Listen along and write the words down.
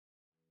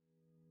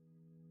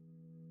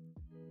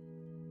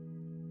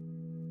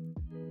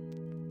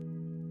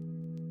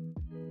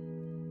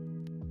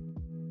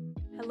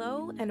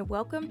Hello and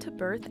welcome to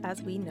Birth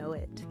as We Know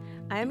It.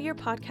 I am your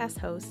podcast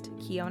host,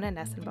 Kiona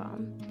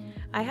Nessenbaum.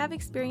 I have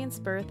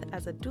experienced birth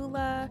as a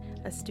doula,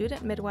 a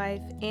student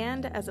midwife,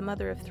 and as a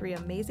mother of 3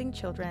 amazing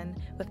children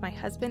with my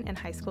husband and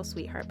high school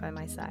sweetheart by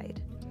my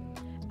side.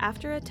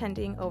 After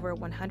attending over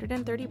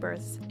 130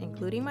 births,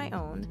 including my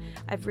own,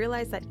 I've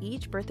realized that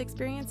each birth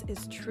experience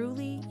is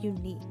truly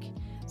unique.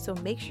 So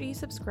make sure you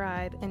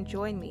subscribe and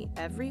join me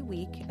every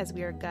week as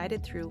we are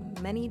guided through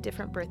many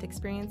different birth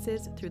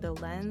experiences through the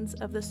lens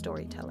of the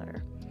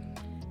storyteller.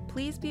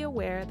 Please be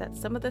aware that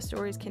some of the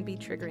stories can be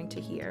triggering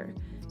to hear,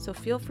 so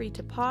feel free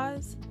to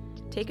pause,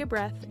 take a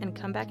breath, and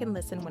come back and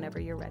listen whenever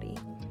you're ready.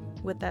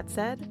 With that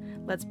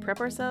said, let's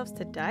prep ourselves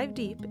to dive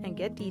deep and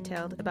get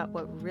detailed about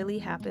what really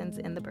happens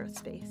in the birth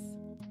space.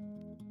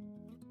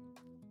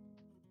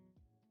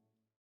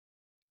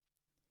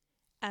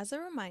 As a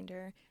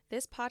reminder,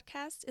 this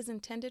podcast is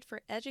intended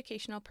for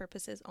educational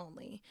purposes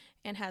only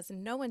and has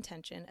no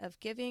intention of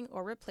giving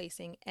or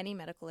replacing any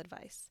medical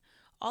advice.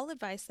 All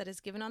advice that is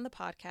given on the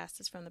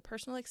podcast is from the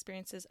personal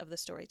experiences of the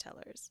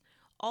storytellers.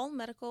 All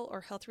medical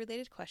or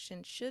health-related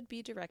questions should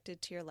be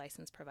directed to your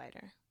licensed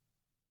provider.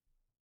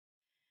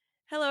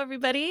 Hello,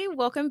 everybody.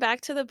 Welcome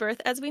back to the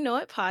Birth as We Know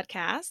It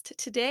podcast.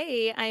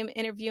 Today, I am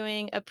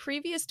interviewing a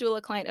previous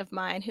doula client of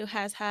mine who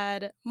has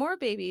had more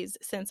babies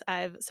since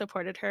I've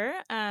supported her.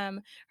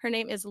 Her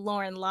name is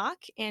Lauren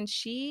Locke, and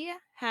she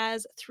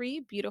has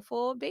 3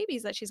 beautiful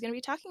babies that she's going to be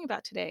talking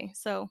about today.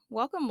 So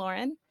welcome,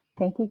 Lauren.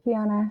 Thank you,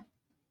 Kiona.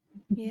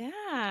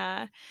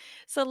 Yeah.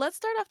 So let's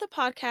start off the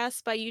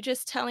podcast by you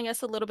just telling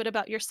us a little bit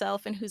about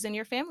yourself and who's in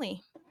your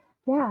family.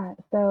 Yeah,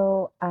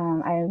 so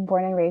I'm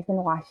born and raised in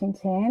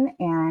Washington,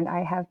 and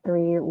I have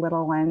 3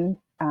 little ones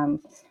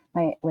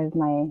with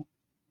my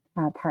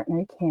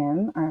partner,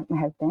 Kim, or my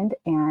husband.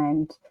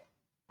 And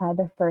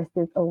the first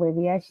is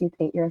Olivia. She's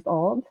 8 years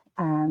old.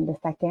 The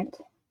second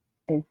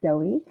is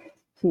Zoe.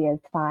 She is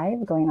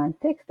 5, going on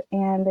 6.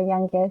 And the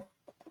youngest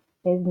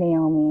is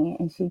Naomi,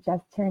 and she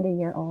just turned a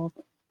year old.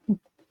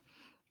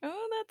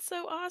 Oh, that's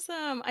so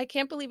awesome. I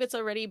can't believe it's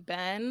already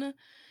been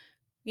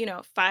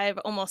 5,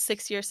 almost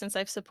 6 years since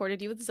I've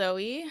supported you with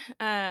Zoe.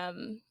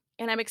 And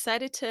I'm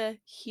excited to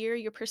hear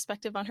your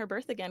perspective on her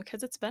birth again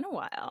because it's been a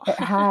while. It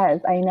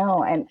has, I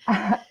know. And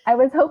I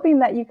was hoping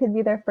that you could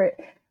be there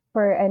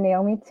for a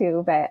Naomi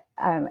too, but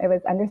it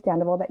was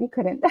understandable that you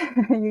couldn't.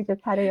 You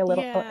just had a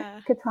little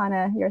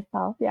katana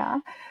yourself. Yeah.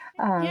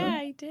 Yeah,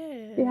 I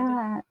did.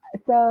 Yeah.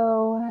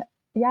 So,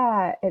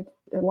 yeah, it's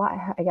a lot.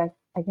 I guess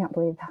I can't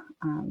believe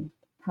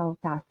how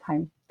fast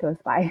time goes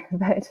by.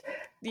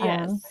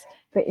 Yes.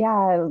 But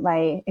yeah,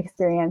 my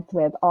experience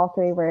with all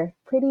 3 were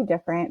pretty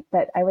different,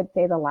 but I would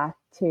say the last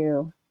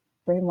 2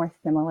 were more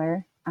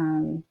similar.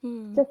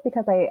 Just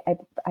because I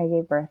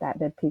gave birth at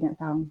the Pregnant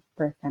Sound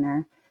Birth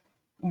Center,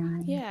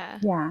 and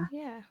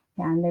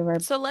and they were.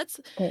 So let's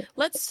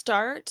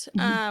start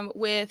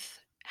with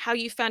how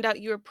you found out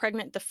you were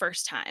pregnant the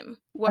first time.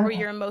 What were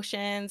your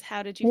emotions?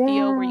 How did you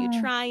feel? Were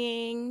you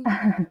trying?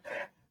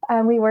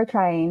 We were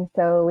trying.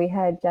 So we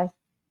had just.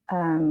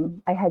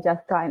 I had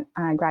just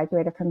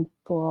graduated from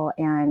school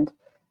and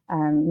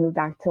moved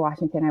back to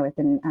Washington. I was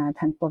in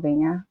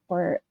Pennsylvania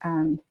for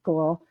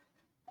school.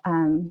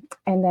 And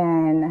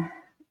then,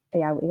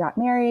 we got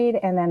married,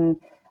 and then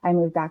I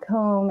moved back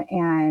home,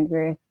 and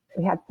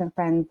we had some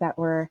friends that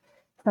were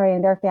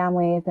starting their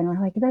families, and we're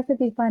like, this would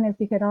be fun if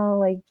we could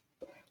all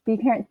be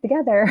parents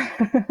together.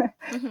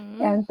 Mm-hmm.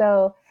 And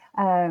so,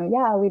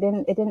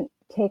 it didn't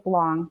take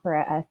long for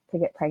us to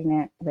get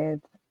pregnant with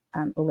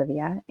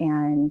Olivia,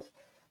 and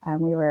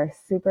we were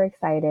super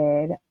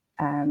excited.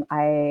 And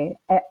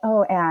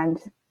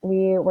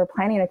we were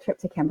planning a trip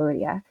to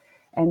Cambodia.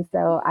 And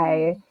so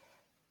I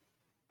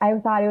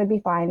thought it would be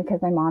fine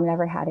because my mom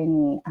never had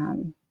any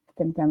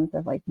symptoms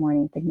of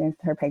morning sickness.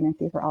 Her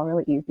pregnancies were all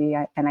really easy.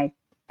 I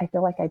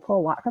feel like I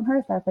pull a lot from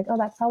her. So I was like, oh,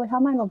 that's probably how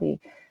mine will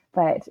be.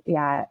 But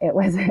yeah, it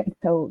wasn't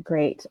so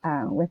great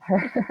with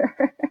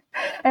her.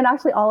 And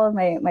actually all of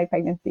my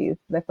pregnancies,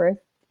 the first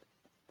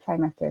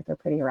trimesters were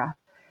pretty rough.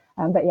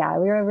 But yeah,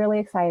 we were really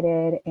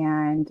excited,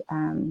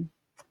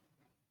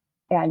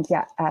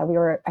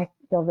 I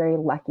feel very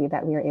lucky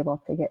that we were able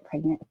to get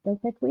pregnant so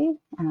quickly,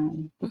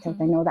 because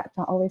I know that's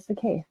not always the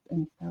case.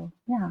 And so,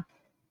 yeah.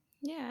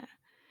 Yeah.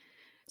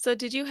 So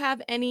did you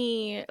have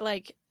any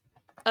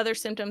other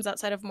symptoms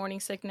outside of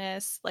morning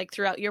sickness,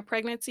 throughout your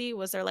pregnancy?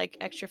 Was there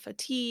extra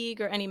fatigue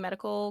or any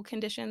medical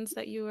conditions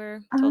that you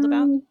were told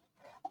about?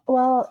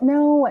 Well,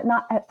 no,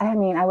 not. I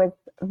mean, I was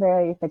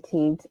very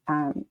fatigued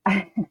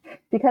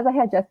because I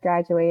had just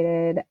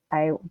graduated.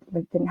 I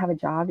didn't have a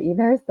job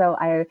either, so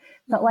I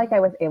felt like I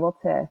was able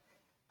to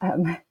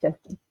just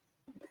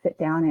sit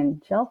down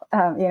and chill.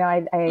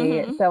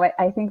 So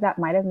I think that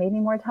might have made me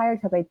more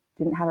tired because I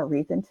didn't have a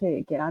reason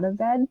to get out of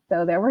bed.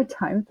 So there were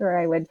times where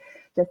I would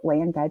just lay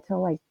in bed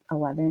till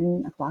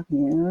 11 o'clock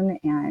noon,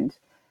 and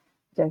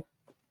just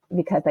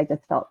because I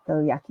just felt so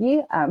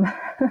yucky.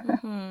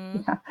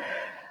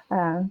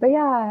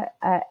 Yeah.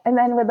 And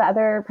then with the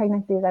other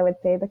pregnancies, I would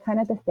say the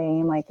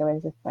same. It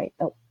was just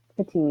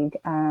fatigue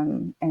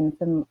and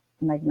some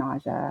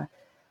nausea.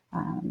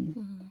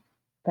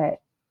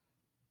 But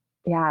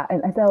yeah,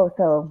 and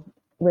so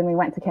when we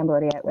went to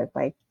Cambodia, it was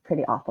like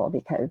pretty awful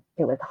because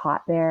it was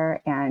hot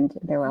there and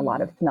there were a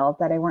lot of smells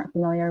that I weren't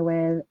familiar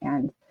with.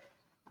 And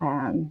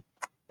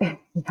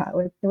yeah,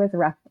 it was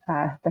rough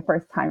the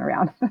first time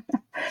around.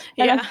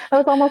 And I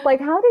was almost like,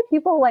 how do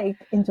people like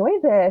enjoy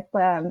this?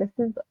 This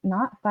is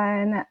not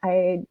fun.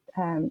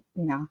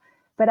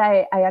 But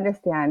I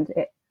understand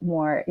it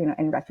more,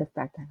 in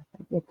retrospect. I was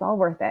like, it's all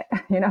worth it,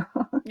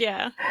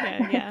 Yeah.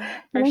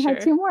 And I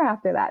had 2 more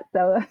after that.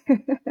 So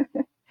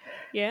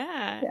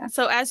yeah.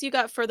 So as you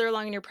got further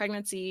along in your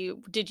pregnancy,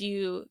 did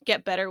you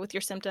get better with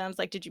your symptoms?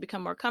 Like, did you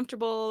become more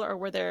comfortable, or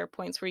were there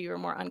points where you were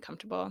more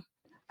uncomfortable?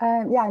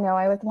 No,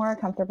 I was more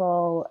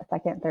comfortable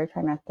second, third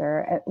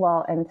trimester.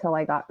 Well, until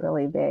I got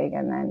really big,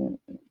 and then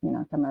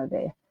some of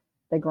the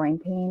groin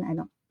pain. I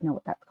don't know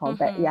what that's called,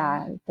 but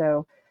yeah.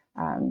 So,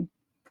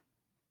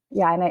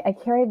 and I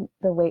carried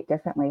the weight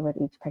differently with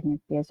each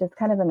pregnancy. It's just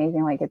kind of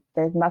amazing. Like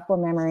there's muscle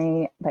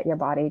memory, but your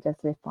body just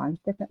responds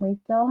differently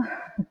still.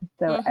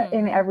 So,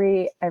 in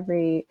every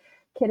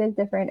kid is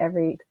different.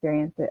 Every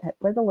experience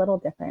was a little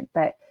different,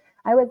 but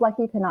I was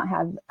lucky to not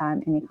have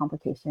any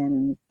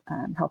complications,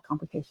 health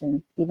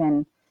complications,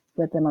 even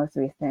with the most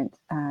recent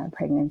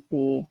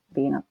pregnancy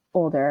being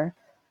older,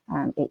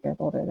 8 years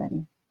older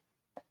than,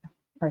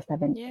 or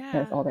 7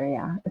 years older.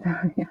 Yeah.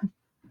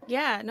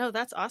 Yeah, no,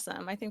 that's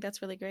awesome. I think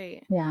that's really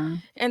great. Yeah.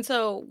 And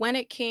so when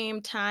it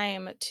came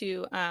time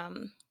to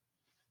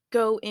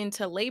go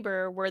into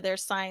labor, were there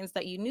signs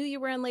that you knew you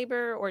were in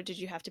labor, or did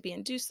you have to be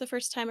induced the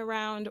first time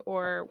around,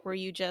 or were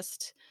you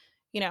just,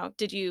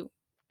 did you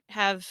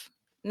have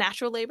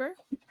natural labor?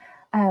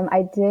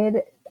 I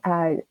did.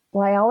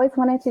 Well, I always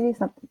wanted to do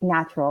something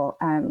natural.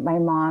 My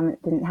mom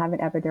didn't have an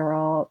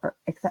epidural,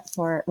 except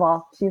for,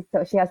 well, she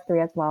has 3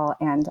 as well,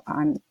 and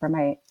for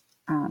my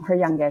her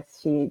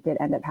youngest, she did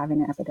end up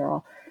having an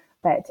epidural.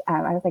 But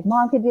I was like,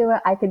 Mom could do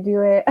it. I could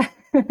do it.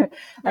 I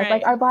was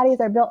like, our bodies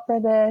are built for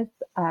this.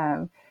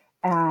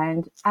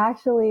 And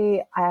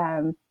actually,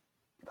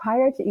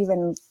 prior to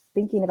even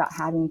thinking about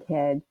having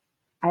kids,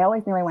 I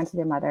always knew I wanted to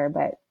be a mother.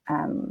 But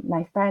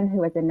my friend who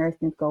was in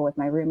nursing school was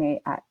my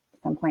roommate at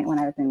some point when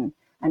I was in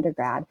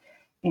undergrad,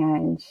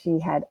 and she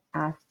had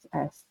asked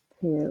us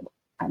to.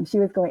 She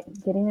was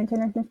getting into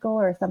nursing school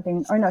or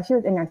something, or no, she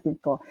was in nursing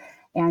school,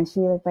 and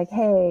she was like,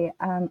 "Hey,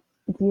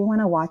 do you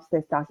want to watch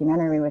this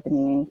documentary with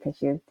me?" Because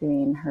she was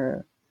doing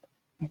her,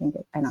 I don't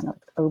know,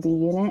 it's OB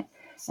unit,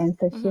 and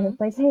so she was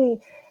like, "Hey,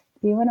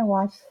 do you want to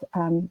watch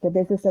The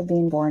Business of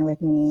Being Born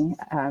with me?"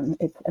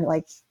 It's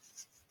like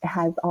it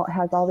has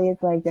all these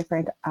like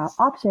different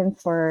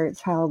options for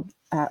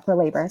for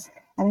labor.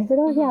 And I said,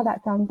 oh yeah,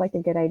 that sounds like a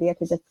good idea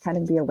to just kind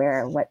of be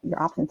aware of what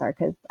your options are.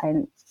 Cause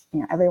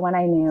everyone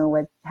I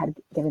knew had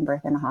given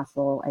birth in a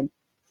hospital. I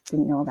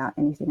didn't know about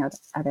anything else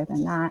other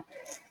than that.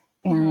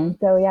 And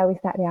so, yeah, we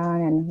sat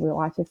down and we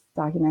watched this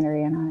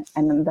documentary, and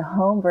then the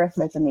home birth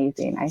was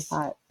amazing. I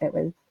thought it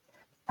was,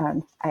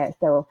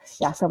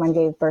 someone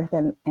gave birth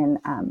in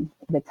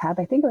the tub.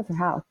 I think it was her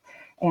house.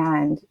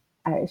 And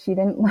she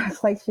didn't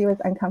look like she was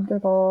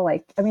uncomfortable.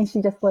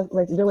 She just was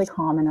really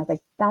calm. And I was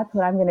like, that's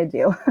what I'm going to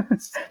do.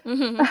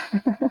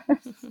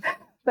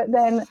 But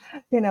then,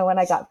 when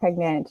I got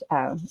pregnant,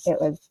 it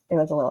was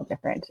a little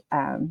different.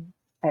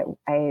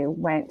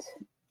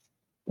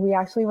 We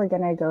actually were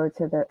going to go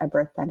to a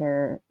birth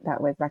center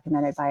that was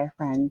recommended by a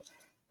friend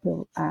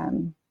who,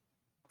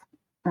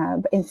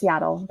 in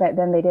Seattle, but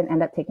then they didn't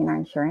end up taking our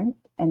insurance.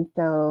 And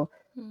so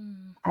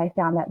I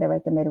found that there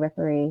was a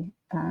midwifery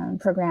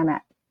program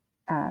at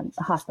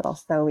a hospital.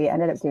 So we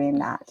ended up doing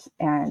that.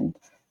 And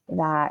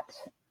that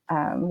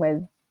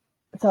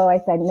so I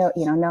said, no,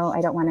 no,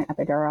 I don't want an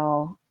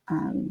epidural.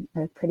 I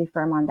was pretty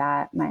firm on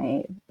that.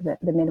 The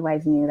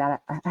midwives knew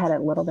that I had a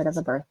little bit of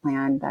a birth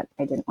plan, that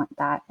I didn't want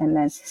that. And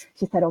then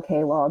she said,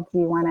 okay, well, do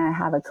you want to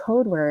have a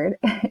code word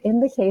in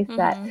the case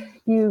that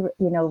you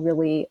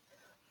really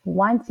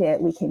want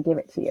it, we can give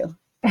it to you.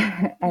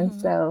 And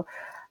so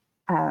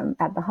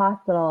at the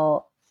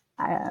hospital,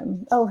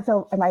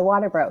 so my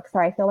water broke.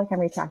 Sorry, I feel like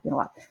I'm retracting a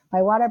lot.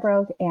 My water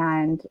broke,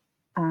 and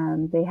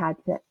they had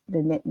to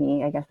admit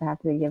me. I guess I have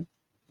to give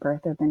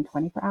birth within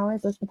 24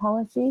 hours was the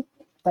policy,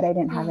 but I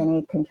didn't have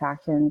any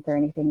contractions or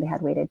anything. They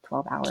had waited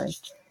 12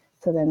 hours.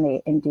 So then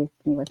they induced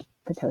me with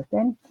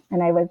Pitocin,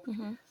 and I was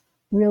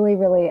really,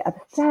 really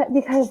upset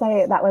because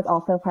that was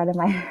also part of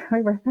my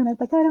birth plan. I was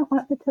like, I don't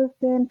want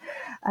Pitocin.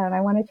 I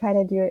want to try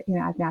to do it,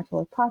 as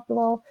natural as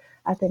possible,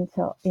 up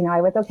until,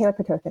 I was okay with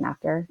Pitocin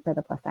after for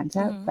the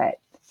placenta. But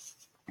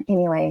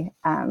anyway,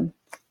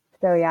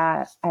 so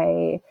yeah,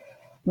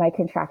 my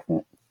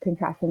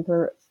contractions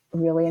were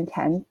really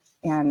intense,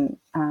 and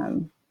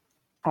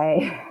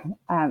I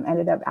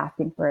ended up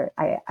asking for,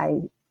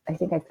 I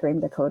think I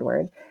screamed the code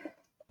word,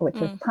 which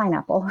was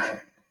pineapple.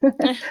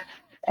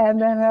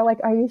 And then they're like,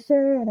 are you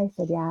sure? And I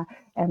said, yeah.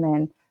 And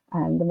then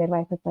the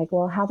midwife was like,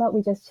 well, how about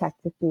we just check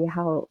to see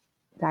how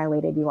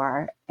dilated you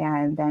are?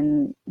 And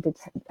then,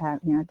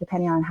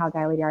 depending on how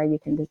dilated you are, you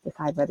can just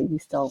decide whether you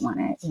still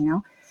want it,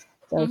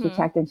 So she Mm-hmm.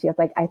 checked and she was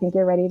like, I think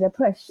you're ready to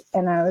push.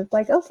 And I was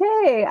like,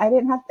 okay, I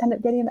didn't have to end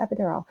up getting an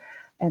epidural.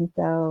 And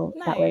so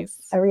that was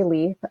Nice. a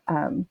relief.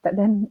 But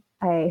then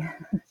I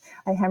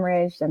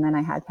hemorrhaged and then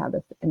I had to have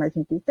this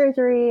emergency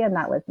surgery and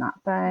that was not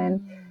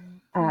fun.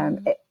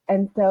 Mm-hmm.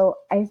 And so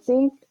I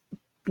think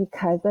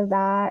because of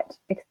that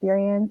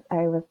experience,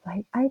 I was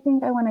like, I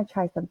think I want to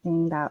try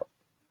something that,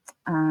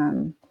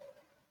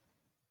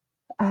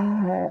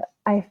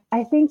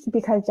 I think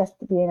because just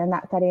being in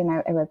that setting,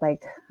 it was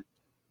like,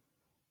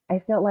 I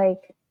felt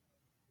like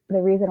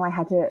the reason why I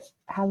had to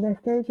have this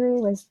surgery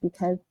was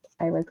because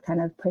I was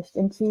kind of pushed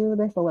into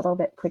this a little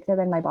bit quicker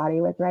than my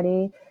body was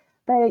ready.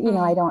 But,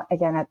 I don't,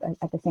 again, at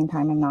the same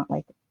time, I'm not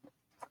like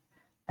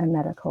a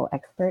medical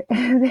expert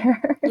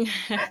there,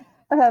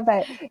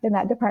 but in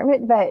that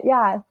department. But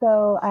yeah,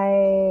 so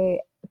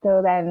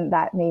then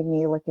that made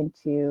me look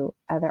into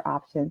other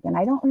options. And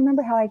I don't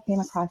remember how I came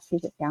across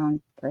Puget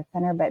Sound Birth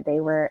Center, but they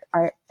were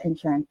our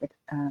insurance.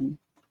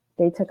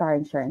 They took our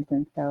insurance,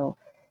 and so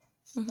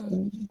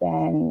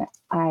then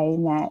I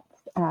met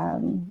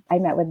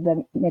with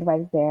the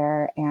midwives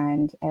there,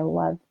 and I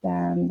loved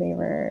them. They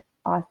were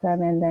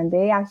awesome. And then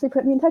they actually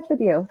put me in touch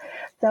with you.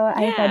 So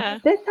I said, Yeah.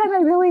 this time I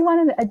really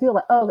wanted a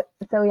doula. Oh,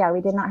 so yeah,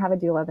 we did not have a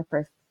doula the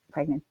first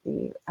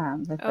pregnancy,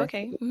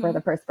 Okay. for Mm-hmm.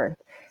 the first birth.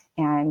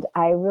 And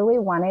I really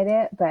wanted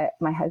it, but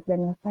my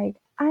husband was like,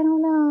 I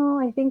don't know.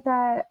 I think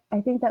that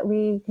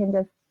we can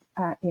just,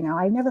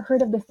 I've never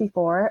heard of this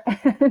before.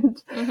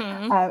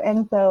 Mm-hmm.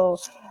 And so,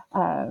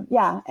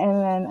 yeah. And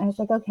then I was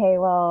like, okay,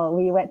 well,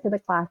 we went to the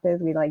classes.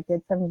 We like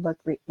did some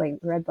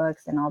read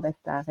books and all this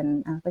stuff.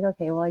 And I was like,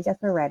 okay, well, I guess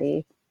we're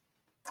ready.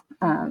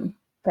 Mm-hmm.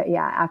 But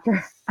yeah,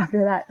 after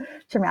that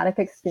traumatic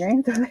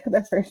experience of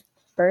the first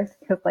birth,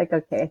 it was like,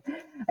 okay,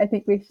 I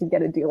think we should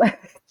get a doula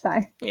this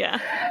time. Yeah.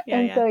 Yeah.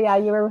 And Yeah. so yeah,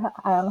 you were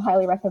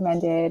highly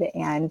recommended,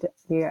 and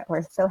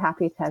we're so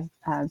happy to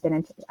have been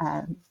in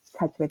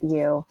touch with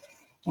you.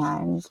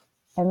 And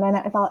then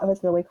I thought it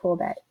was really cool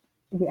that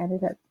you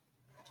ended up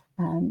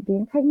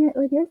being pregnant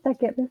with your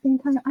second at the same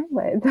time I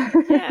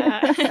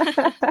Yeah.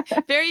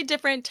 was. Very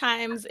different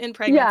times in Yeah,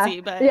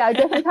 pregnancy, but yeah,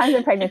 different times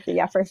in pregnancy,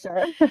 yeah, for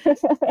sure.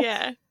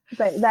 yeah.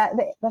 But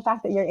the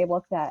fact that you're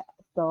able to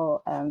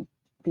still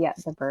be at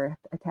the birth,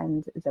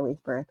 attend Zoe's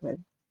birth was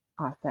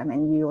awesome,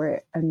 and you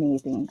were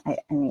amazing. I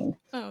mean,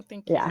 Oh,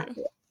 thank yeah.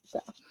 you. So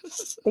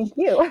thank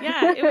you.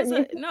 Yeah, it was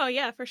no,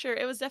 yeah, for sure.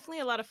 It was definitely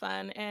a lot of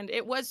fun, and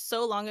it was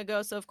so long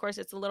ago, so of course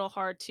it's a little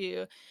hard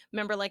to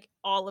remember like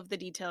all of the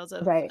details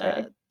of Right.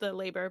 the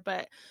labor,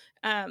 but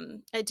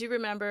I do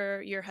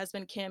remember your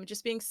husband Kim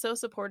just being so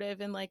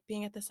supportive and like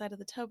being at the side of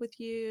the tub with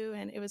you,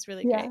 and it was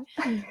really great.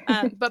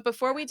 Yeah. But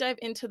before we dive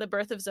into the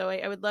birth of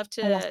Zoe, I would love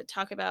Oh, yeah. to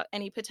talk about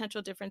any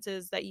potential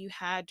differences that you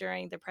had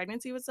during the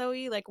pregnancy with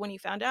Zoe. Like when you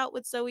found out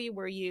with Zoe,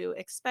 were you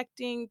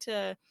expecting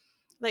to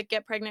like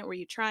get pregnant? Were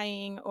you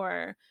trying,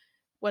 or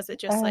was it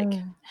just like Uh,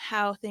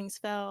 how things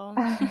fell?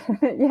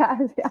 yeah,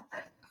 yeah.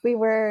 We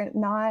were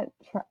not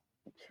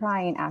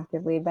trying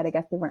actively, but I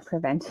guess we weren't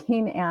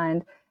preventing.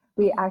 And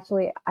we Mhm.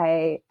 actually,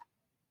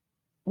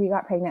 we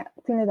got pregnant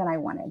sooner than I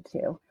wanted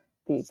to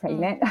be Mm.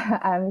 pregnant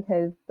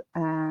because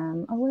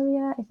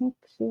Olivia, I think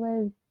she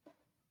was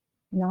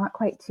not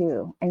quite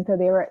two, and so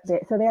they are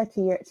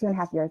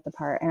 2.5 years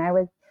apart. And I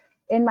was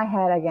in my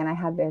head again. I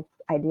had this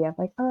idea of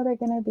like, oh, they're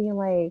gonna be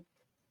like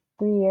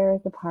 3 years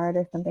apart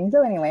or something.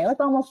 So anyway, it was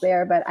almost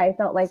there, but I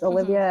felt like Mhm.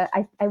 Olivia,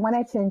 I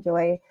wanted to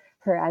enjoy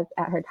her at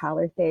her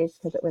toddler stage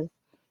because it was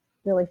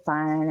really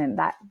fun, and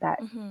that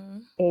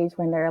Mhm. age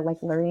when they're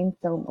like learning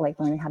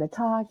how to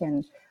talk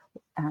and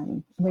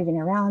moving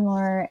around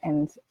more,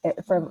 and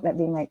for Mhm. that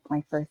being like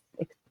my first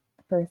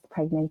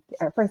pregnancy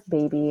or first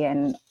baby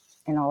and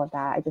all of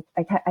that,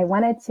 I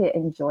wanted to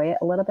enjoy it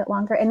a little bit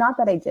longer, and not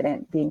that I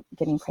didn't being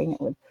getting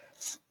pregnant with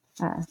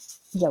uh,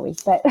 Zoe,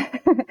 but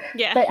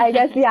Yeah. but I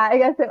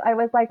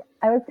was like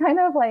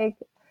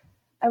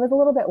I was a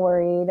little bit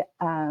worried,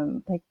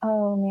 like,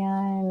 oh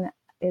man,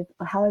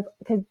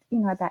 because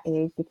at that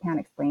age you can't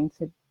explain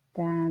to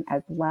them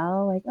as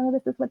well, like, oh,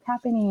 this is what's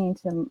happening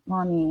to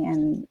mommy,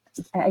 and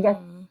I guess,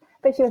 Mhm.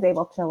 but she was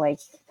able to like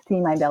see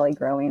my belly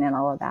growing and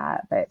all of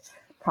that, but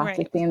Right.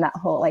 processing that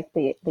whole like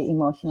the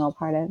emotional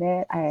part of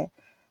it, I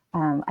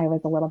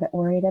was a little bit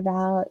worried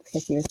about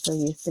because she was so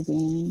used to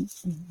being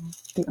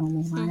the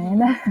only Mhm.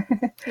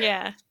 one.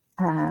 Yeah.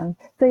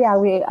 So yeah,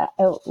 we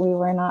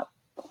were not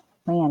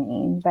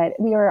planning, but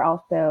we were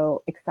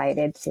also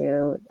excited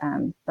to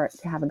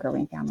have a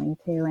growing family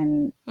too,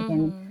 and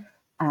again,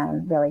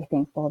 Mhm. really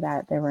thankful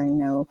that there were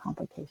no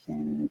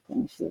complications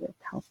and she was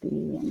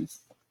healthy and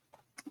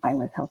I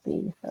was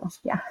healthy. So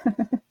yeah,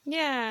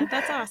 Yeah,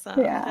 that's awesome.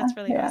 yeah, That's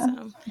really yeah.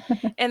 awesome.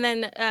 And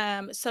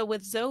then so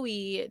with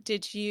Zoe,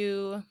 did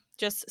you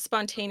just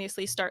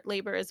spontaneously start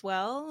labor as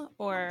well,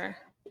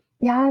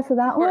 Yeah, so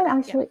that or one yeah.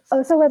 actually.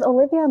 Oh, so with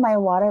Olivia, my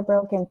water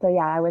broke, and so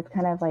yeah, I was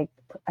kind of like,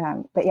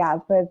 but yeah,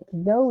 with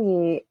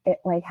Zoe, it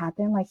like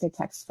happened like the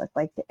textbook.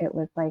 Like it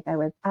was like I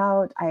was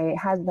out. I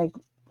had like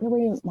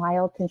really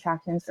mild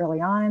contractions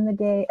early on in the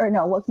day, or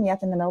no, woke me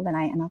up in the middle of the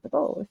night, and I was like,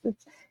 oh, this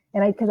is,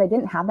 and because I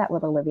didn't have that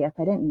with Olivia,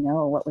 so I didn't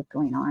know what was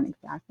going on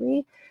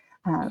exactly.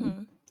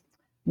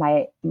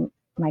 My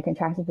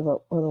contractions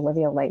with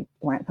Olivia like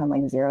went from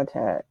like 0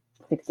 to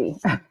 60,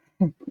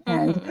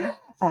 and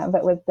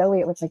but with Zoe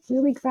it was like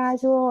really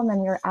gradual, and then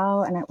we were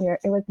out, and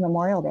it was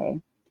Memorial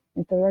Day,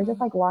 and so we were just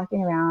like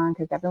walking around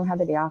because everyone had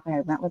the day off, and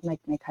I went with like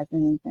my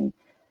cousins, and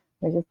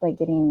we were just like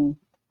getting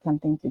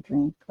something to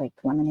drink, like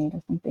lemonade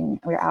or something.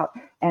 We were out,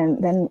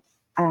 and then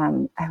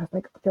I was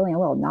like feeling a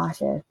little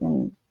nauseous,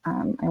 and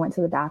I went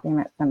to the bathroom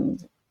at some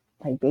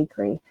like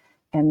bakery,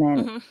 and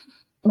then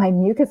my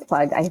mucus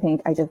plug, I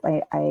think I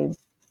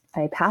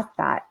passed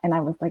that, and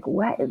I was like,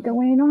 what is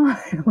going on?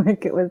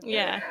 Like it was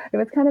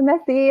kind of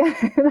messy. I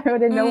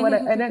didn't know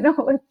I didn't know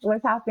what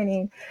was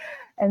happening.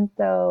 And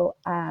so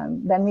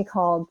then we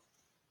called,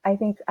 I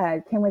think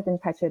Kim was in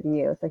touch with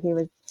you. So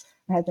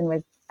my husband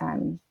was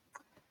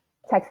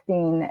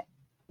texting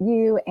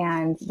you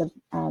and the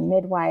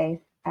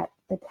midwife at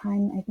the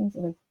time. I think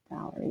it was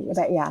Valerie,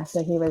 but yeah,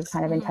 so he was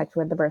kind of in touch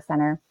with the birth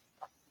center,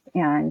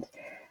 and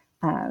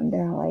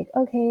they're like,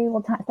 okay,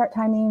 we'll start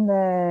timing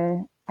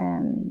the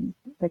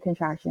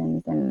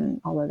contractions and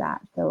all of that.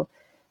 So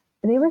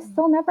they were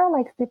still never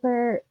like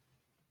super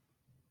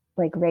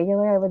like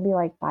regular. It would be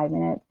like 5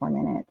 minutes, 4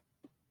 minutes,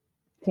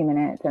 2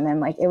 minutes, and then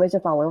like it was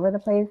just all over the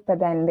place. But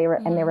then they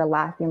were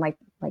lasting like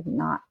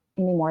not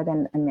any more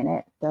than a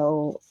minute.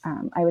 So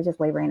I was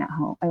just laboring at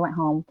home. I went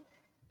home.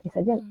 They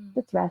said,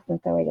 just rest, and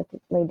so I just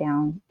laid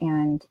down,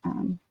 and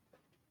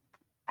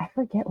I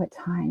forget what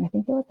time. I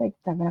think it was like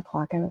 7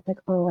 o'clock. I was like,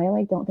 oh, I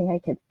like don't think I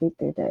could sleep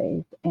through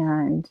days.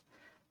 And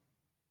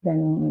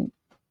then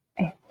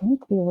I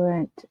think we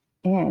went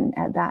in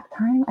at that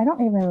time. I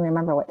don't even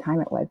remember what time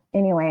it was.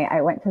 Anyway,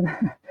 we went to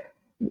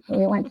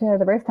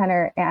the birth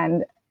center,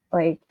 and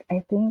like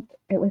I think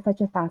it was such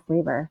a fast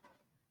labor.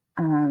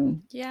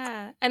 And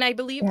I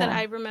believe that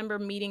I remember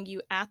meeting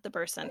you at the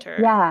birth center.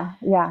 Yeah.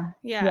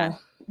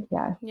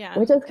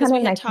 Which is kind of we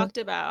had nice. Talked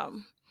about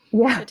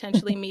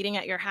potentially meeting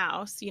at your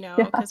house,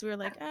 because we were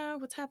like, oh,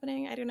 what's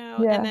happening? I don't know.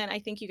 And then I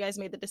think you guys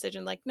made the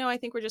decision like, no, I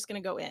think we're just going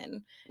to go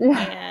in.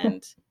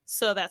 And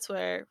so that's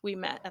where we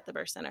met at the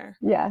birth center.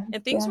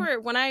 And things were,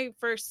 when I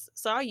first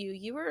saw you,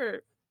 you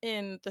were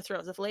in the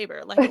throes of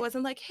labor. Like, it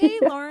wasn't like, hey,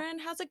 Lauren,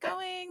 how's it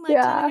going? Like,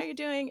 tell me how you're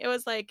doing. It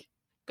was like,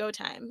 go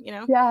time,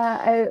 it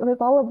was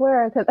all a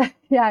blur.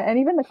 And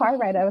even the car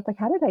ride, I was like,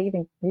 how did we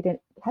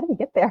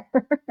get there?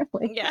 But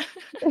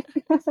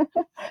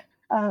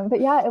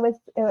yeah, it was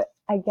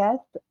I guess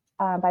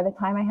by the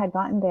time I had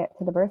gotten to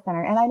the birth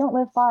center, and I don't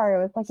live far,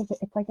 it was like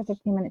it's like a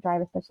 15-minute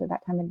drive, especially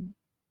that time of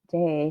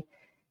day.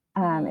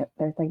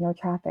 There's like no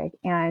traffic,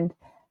 and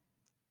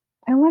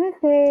I want to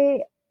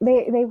say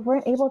they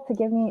weren't able to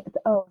give me.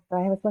 So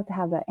I was supposed to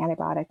have the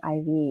antibiotic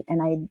IV,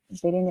 and they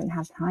didn't even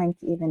have time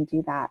to even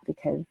do that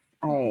because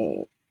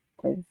I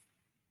was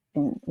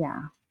in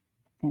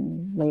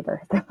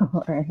labor,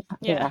 or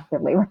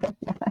active labor.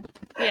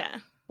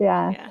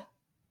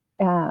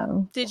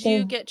 Did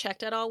you get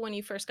checked at all when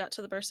you first got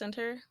to the birth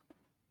center?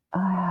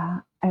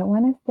 I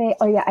want to say,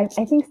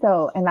 I think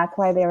so. And that's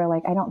why they were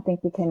like, I don't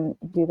think we can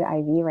do the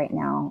IV right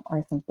now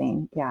or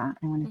something. Yeah,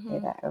 I want to say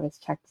that I was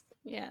checked.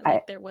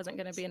 There wasn't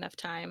going to be enough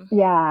time.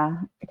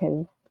 Yeah,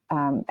 because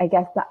I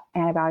guess the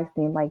antibiotics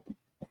need like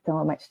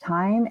so much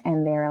time,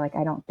 and they were like,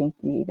 I don't think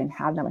you even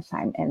have that much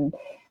time. And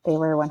they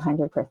were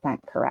 100%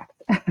 correct.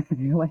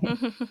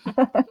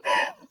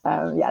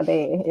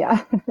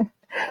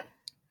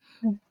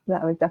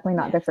 That was definitely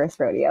not the first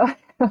rodeo.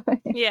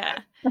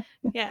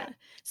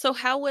 So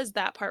how was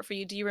that part for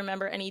you? Do you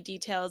remember any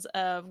details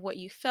of what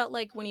you felt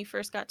like when you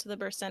first got to the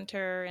birth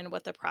center and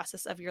what the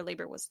process of your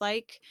labor was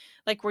like?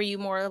 Like, were you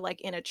more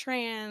like in a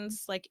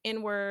trance, like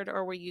inward,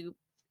 or were you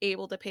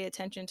able to pay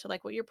attention to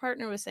like what your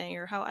partner was saying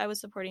or how I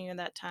was supporting you in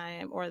that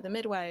time, or the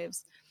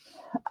midwives?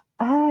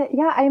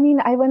 I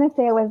mean, I wouldn't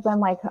say it was then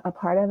like a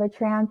part of a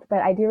trance, but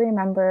I do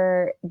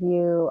remember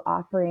you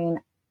offering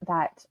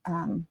that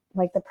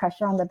like the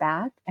pressure on the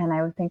back, and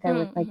I would think I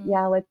was like,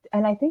 let's,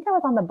 and I think I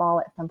was on the ball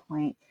at some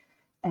point,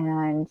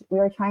 and we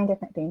were trying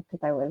different things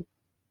because I was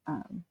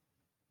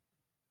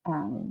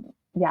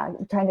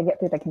trying to get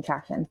through the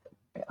contractions,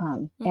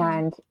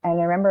 and I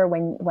remember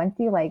once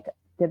you like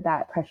did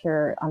that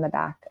pressure on the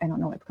back, I don't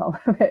know what it's called,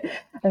 but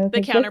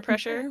the counter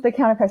pressure,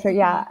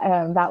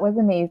 that was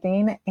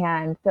amazing.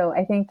 And so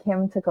I think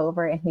Kim took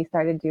over and he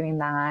started doing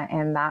that,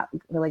 and that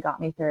really got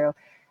me through.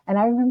 And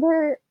I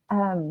remember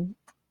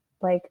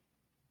like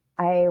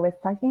I was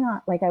sucking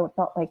on, like I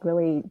felt like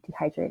really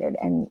dehydrated,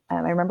 and I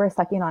remember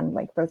sucking on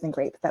like frozen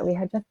grapes that we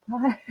had just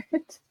bought.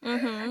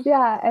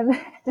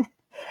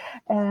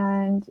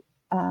 And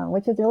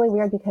which is really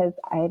weird because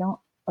I don't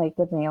like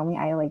with Naomi,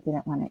 I like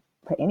didn't want to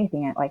put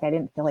anything in, like I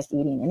didn't feel like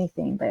eating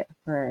anything, but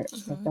for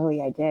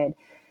Zoe I did.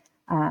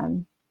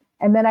 And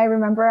then I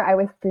remember I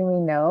was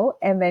screaming no,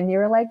 and then you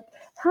were like,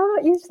 how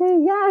about you say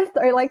yes,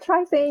 or like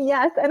try saying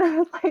yes? And I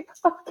was like,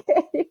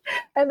 okay.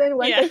 And then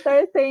once I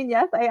started saying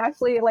yes, I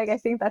actually like, I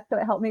think that's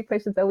what helped me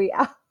push Zoe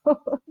out.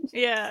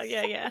 Yeah,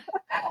 yeah, yeah.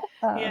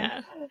 um,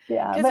 Yeah.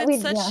 yeah, Because but it's we,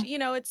 such,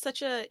 yeah, it's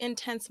such a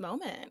intense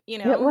moment,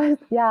 it was,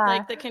 yeah,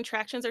 Like the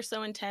contractions are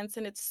so intense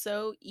and it's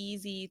so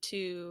easy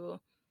to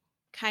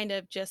kind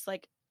of just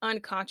like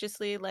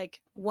unconsciously like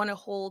want to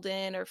hold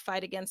in or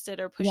fight against it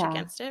or push yeah,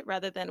 against it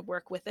rather than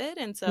work with it.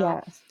 And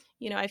so,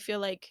 yeah, I feel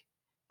like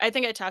I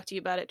think I talked to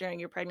you about it during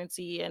your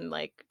pregnancy and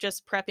like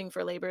just prepping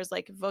for labors,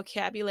 like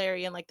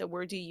vocabulary and like the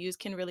words you use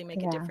can really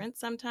make a yeah. difference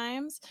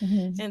sometimes.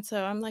 Hmm. And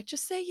so I'm like,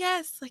 just say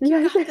yes, like you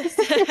Yes. got this.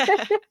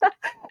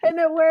 And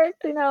it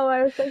worked,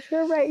 I was like,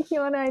 you're right,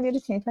 Fiona, I need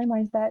to change my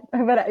mindset.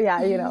 But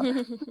yeah,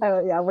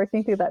 yeah,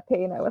 working through that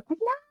pain, I was like,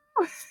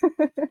 no.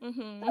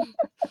 Hmm.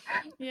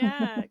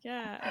 Yeah,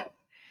 yeah.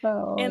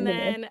 Oh And my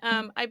goodness.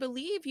 then I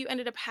believe you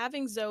ended up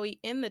having Zoe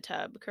in the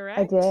tub, I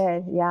correct?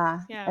 did,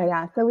 yeah. Yeah.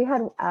 Yeah. So we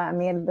had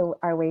made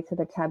our way to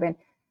the tub, and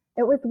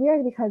it was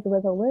weird because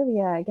with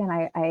Olivia, again,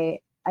 I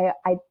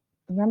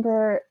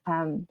remember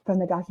from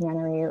the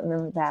documentary,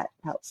 remember that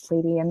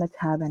lady in the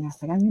tub, and I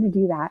was like, I'm going to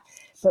do that.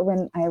 But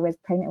when I was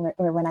pregnant with,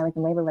 or when I was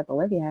in labor with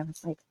Olivia, I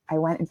was like, I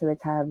went into the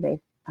tub.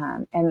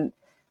 And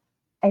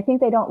I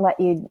think they don't let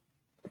you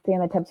stay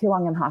in the tub too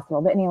long in the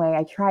hospital. But anyway,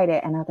 I tried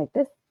it, and I was like,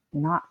 this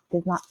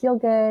does not feel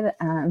good.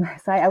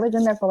 So I was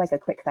in there for like a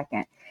quick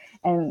second,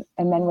 and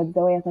then with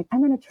Zoe, I was like,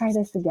 I'm gonna try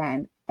this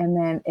again, and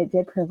then it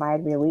did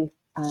provide relief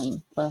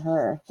for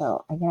her.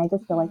 So again, I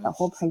just feel like the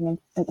whole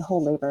pregnancy, the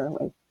whole labor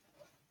was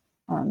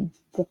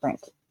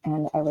different,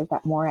 and I was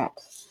more at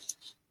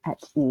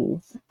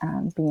ease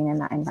being in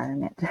that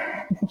environment.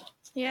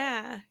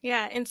 Yeah,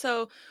 yeah. And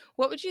so,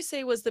 what would you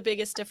say was the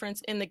biggest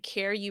difference in the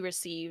care you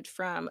received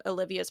from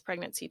Olivia's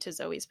pregnancy to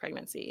Zoe's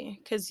pregnancy?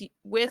 Because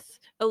with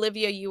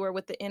Olivia, you were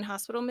with the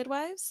in-hospital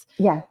midwives,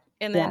 Yes,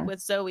 and then yes,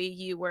 with Zoe,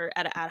 you were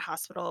at an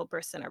at-hospital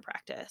birth center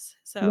practice.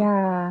 So,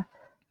 yeah.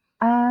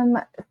 Um,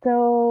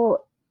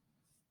 so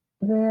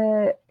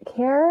the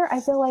care I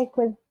feel like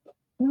was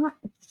not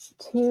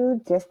too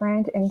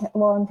different in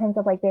terms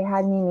of like they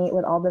had me meet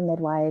with all the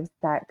midwives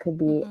that could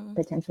be hmm.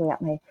 potentially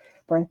at my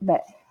birth,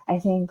 but I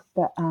think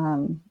that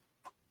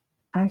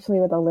actually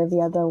with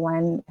Olivia, the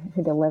one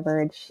who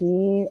delivered,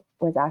 she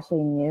was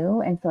actually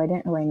new, and so I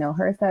didn't really know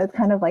her, so I was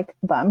kind of like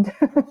bummed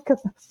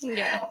because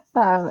Yeah.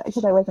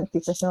 I wasn't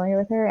super familiar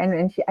with her,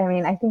 and she, I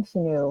mean, I think she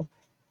knew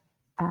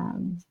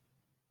um,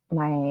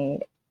 my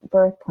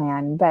birth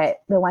plan,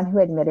 but the one who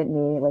admitted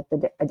me was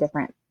a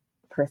different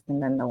person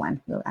than the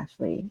one who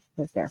actually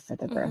was there for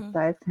the birth. Hmm.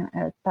 So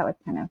that was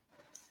kind of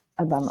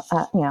a bummer,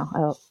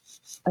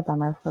 a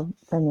bummer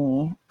for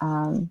me.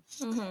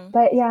 Hmm.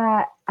 But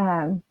yeah,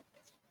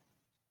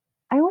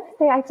 I want to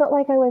say I felt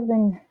like I was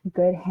in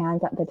good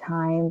hands at the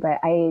time, but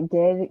I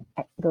did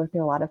go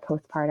through a lot of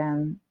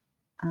postpartum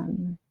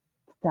um,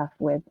 stuff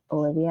with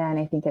Olivia, and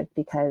I think it's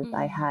because Hmm.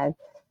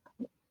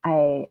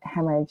 I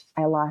hemorrhaged,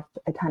 I lost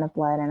a ton of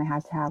blood, and I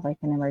had to have like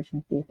an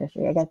emergency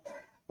surgery. I guess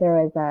there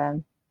was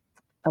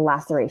a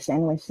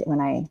laceration when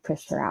I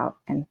pushed her out,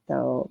 and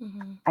so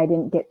Hmm. I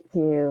didn't get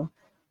to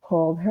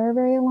hold her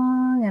very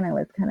long, and I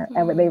was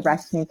they Hmm.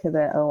 rushed me to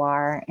the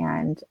OR,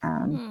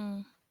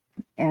 Hmm.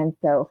 and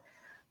so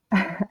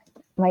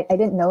I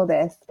didn't know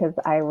this because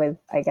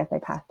I guess I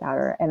passed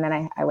out, and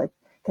then I was,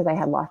 because I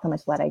had lost so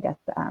much blood, I guess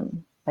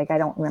like I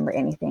don't remember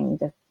anything,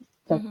 just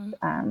Hmm.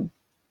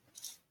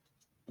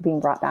 being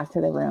brought back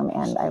to the room,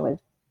 and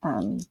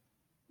um,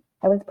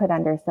 I was put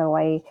under, so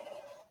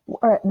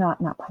or not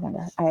put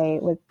under. I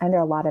was under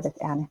a lot of this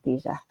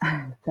anesthesia,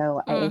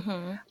 so I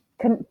Hmm.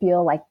 couldn't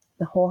feel like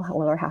the whole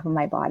lower half of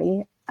my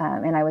body,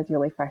 and I was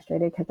really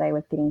frustrated because I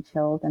was getting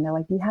chills, and they're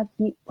like, "You have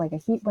like a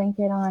heat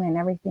blanket on and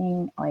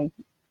everything. Like,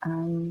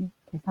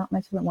 there's not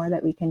much more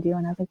that we can do."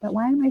 And I was like, "But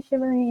why am I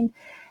shivering?"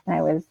 And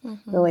I was Hmm.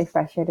 really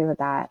frustrated with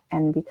that,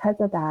 and because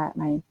of that,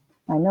 my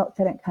milk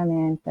couldn't come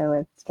in, so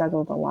I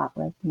struggled a lot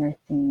with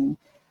nursing.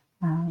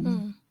 Um,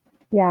 Hmm.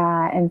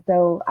 yeah, and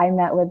so I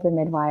met with the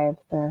midwives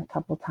a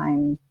couple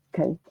times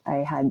because I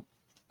had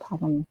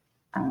problems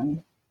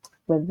um,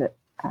 with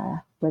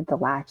the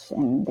latch,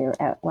 and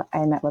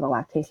I met with a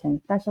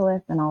lactation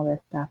specialist and all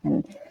this stuff,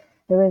 and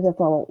it was just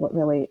a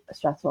really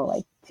stressful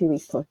like 2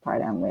 weeks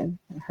postpartum with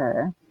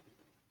her.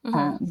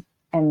 Hmm.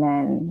 And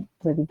then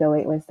with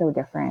Zoe, it was so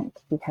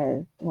different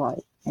because, well,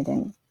 I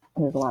didn't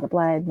lose a lot of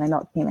blood. My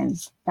milk came in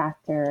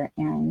faster,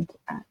 and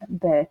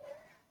the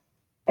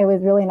it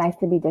was really nice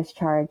to be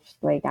discharged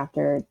like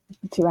after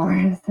 2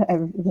 hours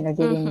of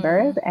giving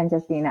birth Hmm. and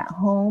just being at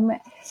home,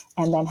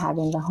 and then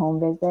having the home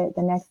visit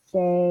the next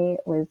day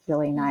was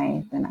really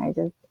nice, Hmm.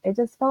 and it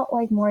just felt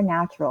like more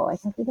natural. Like,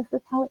 I think this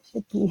is how it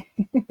should be.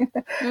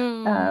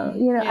 Hmm. I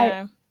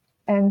Yeah.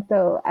 and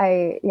so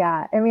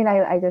yeah, I mean,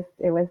 I just,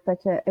 it was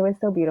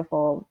so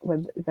beautiful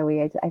with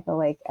Zoe. I feel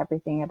like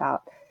everything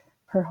about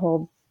her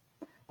whole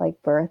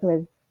like birth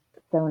was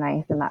so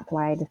nice, and that's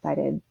why I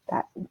decided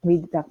that we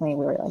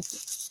were like,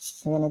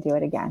 we're gonna do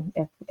it again.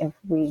 If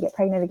we get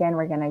pregnant again,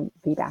 we're gonna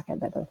be back at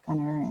the birth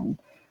center, and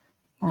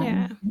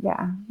Yeah.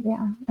 yeah,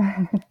 yeah.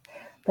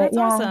 But That's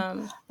yeah,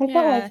 awesome. I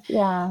felt like,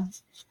 Yeah.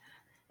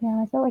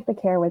 I felt like the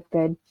care was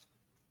good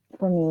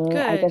for me.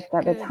 I Good. just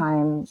at the Good.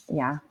 time,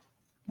 yeah,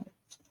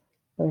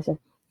 it was just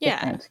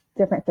Yeah.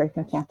 different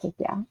circumstances.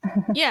 Yeah.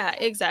 Yeah,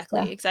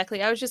 exactly. Yeah.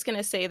 Exactly. I was just going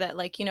to say that,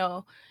 like,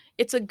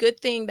 it's a good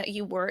thing that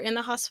you were in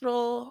the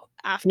hospital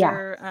Yeah.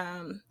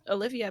 after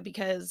Olivia,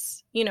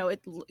 because, you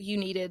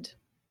needed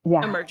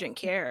Yeah. emergent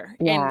care.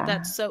 And Yeah.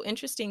 that's so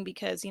interesting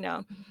because,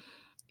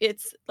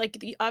 it's like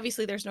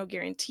obviously there's no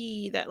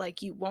guarantee that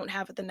like you won't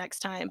have it the next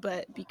time,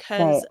 but Right.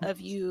 because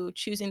of you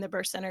choosing the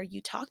birth center,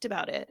 you talked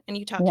about it, and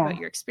you talked Yeah. about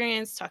your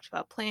experience, talked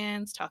about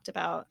plans, talked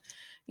about,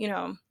 you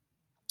know,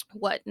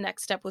 what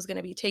next step was going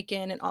to be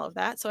taken and all of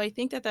that. So I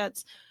think that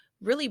that's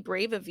really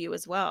brave of you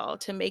as well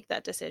to make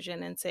that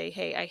decision and say,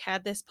 hey, I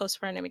had this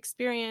postpartum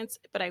experience,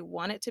 but I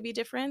want it to be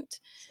different.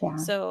 Yeah.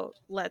 So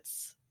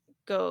let's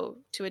go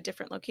to a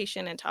different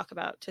location and talk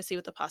about to see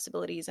what the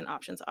possibilities and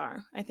options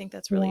are. I think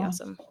that's really Yeah.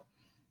 awesome.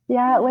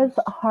 Yeah, it Yeah. was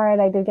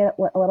hard. I did get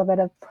a little bit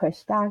of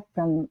pushback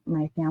from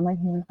my family.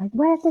 He was like,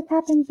 "What if this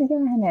happens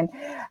again?"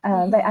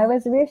 And but I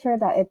was reassured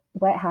that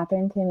what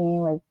happened to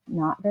me was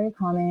not very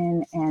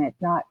common, and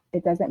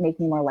it doesn't make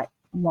me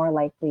more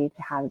likely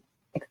to have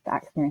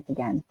that experience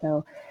again.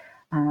 So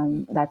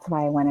that's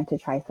why I wanted to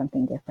try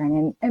something different.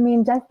 And I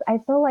mean, I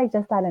feel like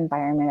just that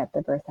environment at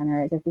the birth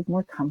center, it just is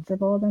more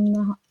comfortable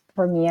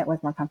for me, it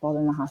was more comfortable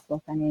than the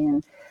hospital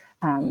setting.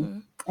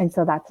 And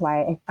so that's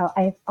why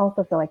I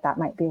also feel like that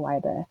might be why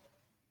the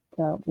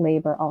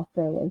labor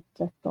also was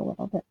just a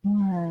little bit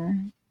more,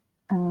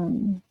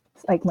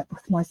 like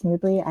more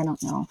smoothly. I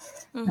don't know.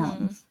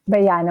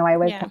 But yeah, no, I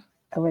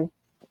was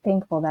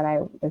thankful that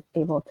I was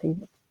able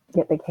to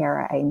get the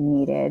care I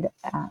needed,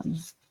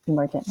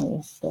 emergently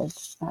with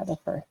the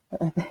first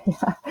birth.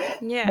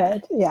 Yeah.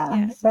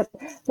 But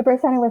the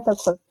birth center was so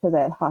close to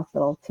the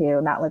hospital too,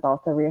 and that was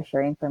also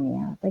reassuring for me.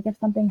 I was like, if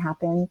something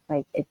happens,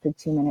 like it's a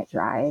 2-minute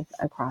drive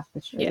across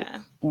the street.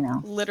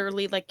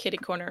 Literally like kitty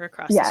corner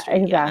across the Yeah,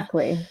 street.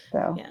 exactly.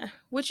 So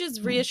which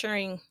is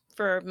reassuring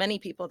for many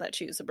people that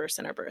choose a birth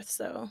center birth.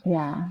 So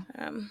yeah.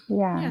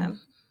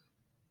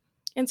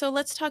 And so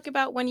let's talk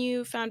about when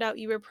you found out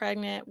you were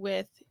pregnant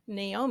with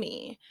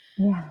Naomi.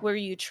 Yeah. Were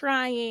you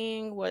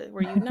trying?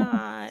 Were you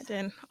not?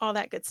 And all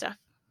that good stuff.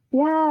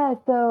 Yeah.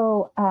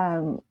 So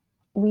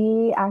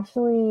we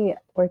actually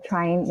were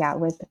trying,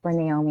 for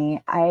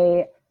Naomi.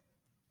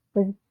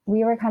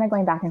 We were kind of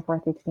going back and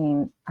forth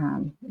between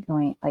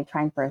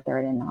trying for a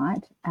third and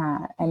not.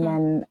 And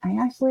then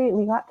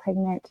we got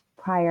pregnant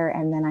prior,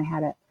 and then I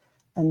had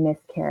a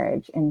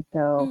miscarriage. And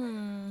so,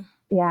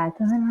 so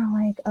then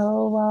we're like,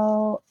 oh,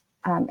 well,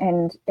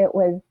 and it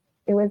was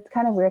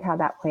kind of weird how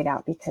that played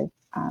out because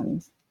I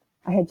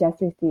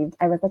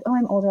was like, oh,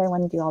 I'm older. I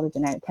want to do all the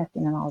genetic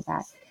testing and all of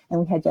that. And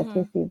we had just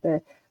received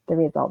the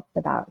results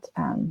about,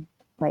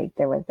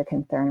 there was the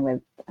concern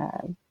with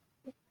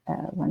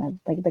one of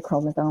like the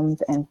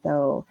chromosomes. And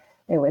so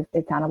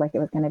it sounded like it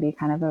was going to be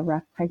kind of a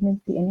rough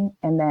pregnancy.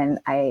 And then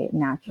I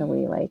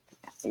naturally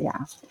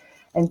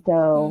And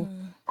so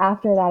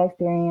after that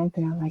experience,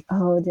 and I'm like,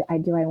 oh, do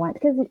I want,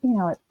 because,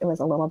 it was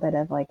a little bit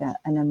of like an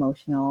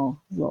emotional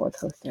roller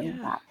coaster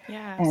with that.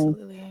 Yeah,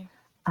 absolutely.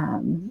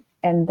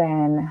 And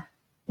then,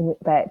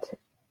 but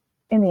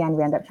in the end,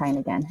 we ended up trying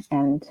again.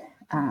 And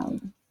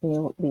we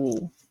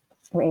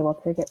were able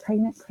to get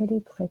pregnant pretty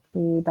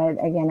quickly. But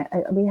again,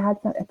 we had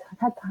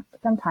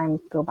some time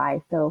go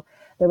by. So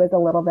there was a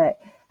little bit,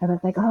 I was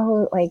like,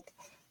 oh, like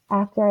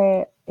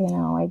after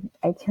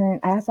after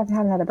I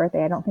have another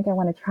birthday, I don't think I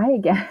want to try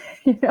again,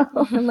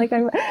 I'm like,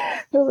 I'm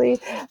really,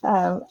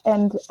 and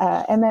then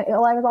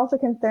I was also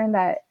concerned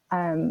that,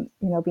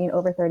 being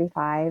over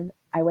 35,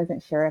 I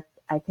wasn't sure if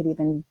I could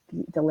even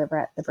deliver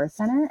at the birth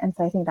center. And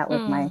so I think that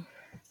was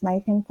my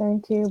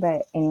concern too.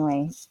 But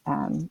anyway,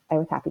 I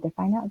was happy to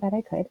find out that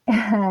I could.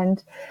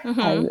 And,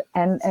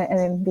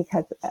 and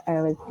because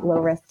I was low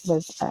risk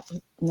with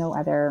no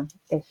other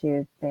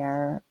issues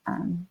there.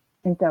 And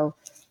so,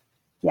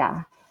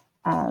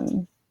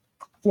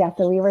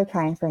 so we were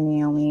trying for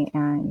Naomi,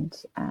 and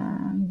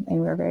we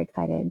were very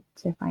excited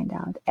to find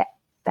out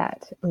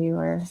that we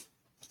were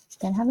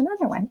going to have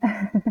another one.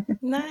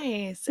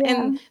 Nice.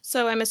 And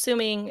so I'm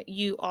assuming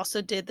you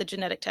also did the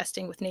genetic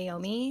testing with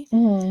Naomi.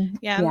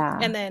 Yeah.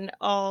 And then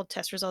all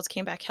test results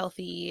came back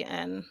healthy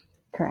and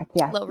correct.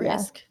 Yeah. Low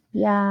risk.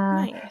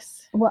 Yeah.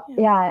 Nice. Well,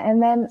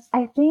 and then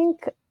I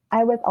think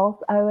I was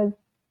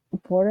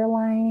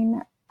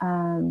borderline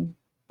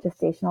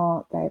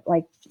gestational,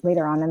 like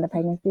later on in the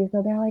pregnancy.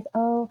 So they're like,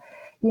 oh,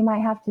 you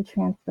might have to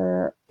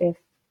transfer if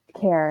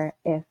I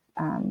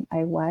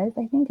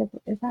think,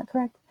 is that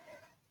correct?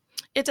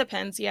 It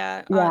depends,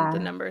 on the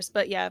numbers.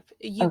 But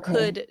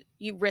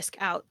you risk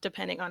out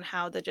depending on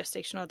how the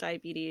gestational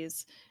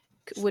diabetes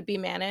would be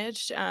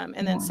managed.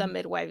 And then some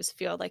midwives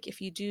feel like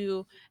if you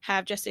do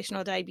have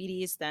gestational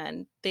diabetes,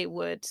 then they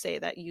would say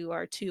that you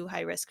are too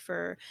high risk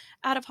for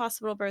out of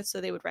hospital birth.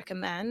 So they would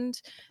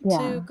recommend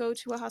to go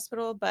to a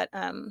hospital. But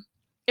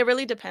it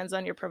really depends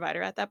on your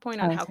provider at that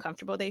point on how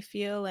comfortable they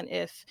feel and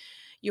if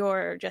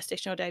your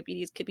gestational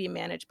diabetes could be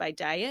managed by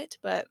diet.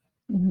 But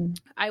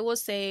I will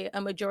say a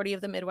majority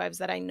of the midwives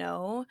that I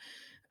know,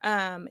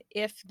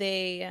 if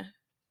they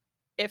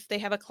if they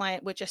have a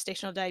client with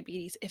gestational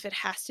diabetes, if it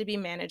has to be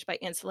managed by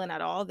insulin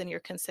at all, then you're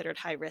considered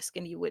high risk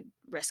and you would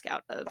risk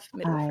out of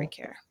midwifery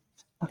care.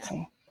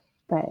 Okay.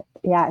 But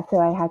yeah, so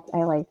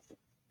I like,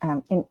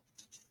 I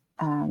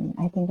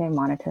think I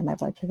monitored my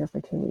blood sugar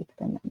for 2 weeks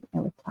and it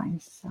was fine.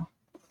 So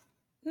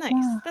nice.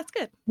 yeah. That's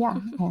good. Yeah.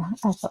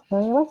 I felt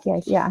really lucky.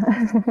 Yeah.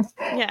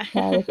 Yeah.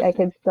 I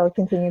could still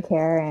continue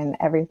care and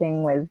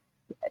everything was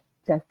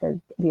just as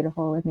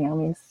beautiful with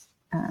Naomi's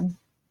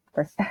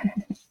birth.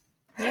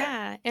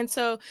 Yeah. And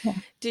so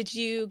did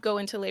you go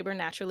into labor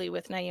naturally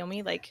with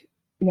Naomi? Like,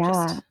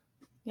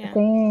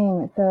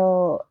 same.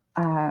 So,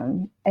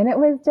 and it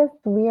was just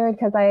weird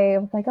because I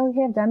was like,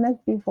 okay, I've done this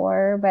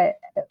before, but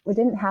it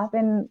didn't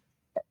happen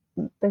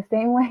the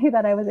same way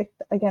that I was,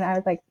 again, I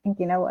was like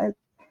thinking, what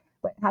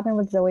happened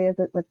with Zoe is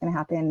what's going to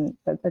happen,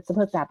 but it's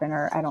supposed to happen,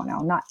 or I don't know,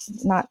 not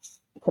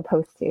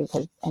supposed to,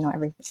 because I know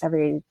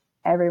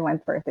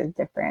everyone's birth is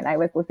different. I've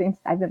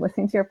been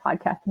listening to your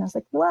podcast and I was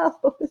like, whoa,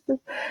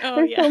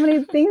 there's so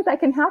many things that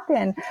can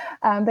happen.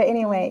 But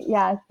anyway,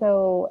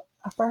 so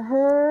for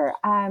her,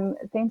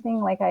 same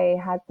thing, like I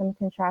had some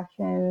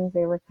contractions,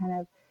 they were kind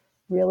of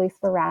really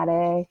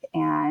sporadic,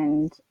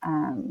 and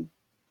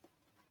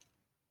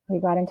we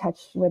got in touch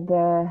with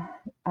the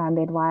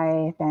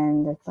midwife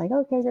and it's like,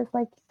 okay, just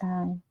like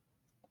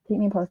keep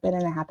me posted.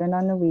 And it happened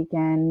on the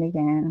weekend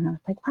again. And I was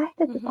like, why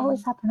does this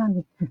always happen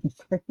on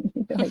weekends for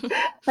me? Like,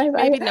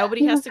 maybe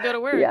nobody has to go to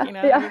work, yeah. So,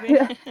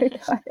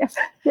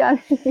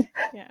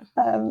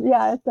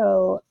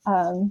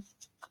 and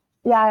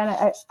I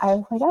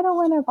was like, I don't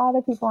want to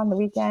bother people on the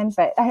weekend,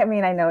 but I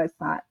mean, I know it's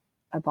not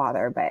a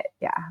bother, but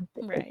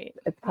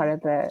it's part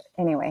of the,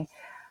 anyway.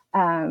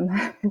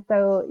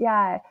 So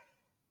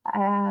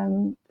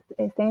same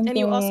and thing.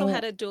 you also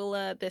had a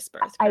doula this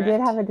birth, correct? I did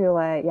have a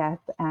doula, yes.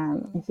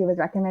 And she was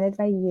recommended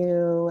by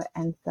you.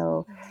 And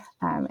so,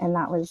 and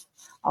that was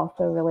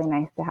also really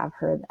nice to have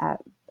her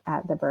at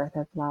the birth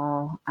as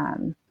well.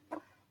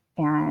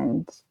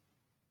 And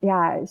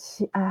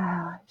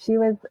she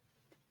was,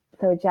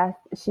 so Jess,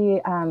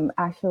 she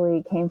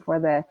actually came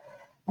for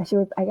she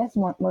was, I guess,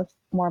 more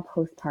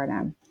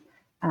postpartum.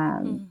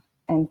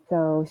 And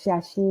so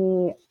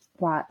she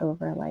brought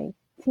over like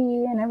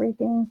tea and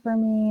everything for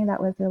me. That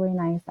was really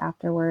nice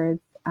afterwards.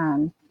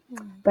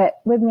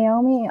 But with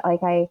Naomi,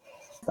 like I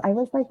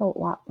was like a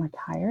lot more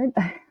tired.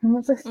 I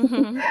remember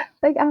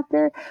like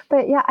after,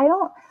 but I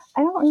don't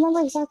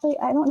remember exactly.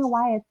 I don't know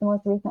why it's the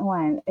most recent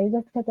one. It's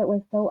just because it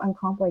was so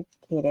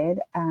uncomplicated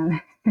and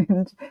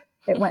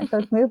it went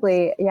so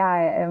smoothly.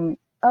 I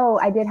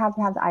did have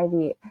to have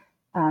the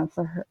IV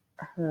for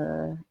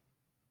her.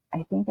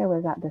 I think I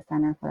was at the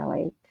center for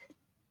like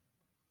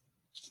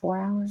 4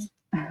 hours.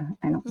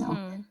 I don't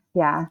know.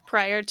 Yeah.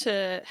 Prior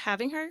to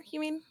having her, you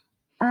mean?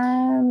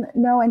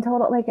 No, in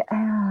total, like,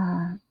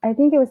 I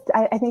think it was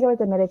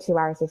admitted 2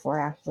 hours before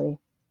I actually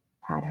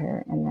had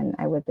her. And then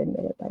I was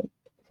admitted like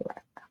 2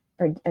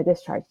 hours or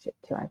discharged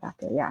 2 hours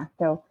after. Yeah.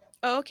 So.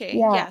 Oh, okay.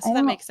 Yeah. So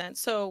that makes sense.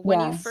 So when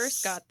you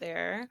first got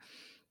there,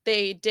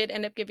 they did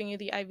end up giving you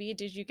the IV.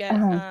 Did you get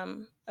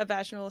a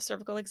vaginal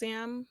cervical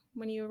exam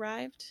when you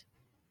arrived?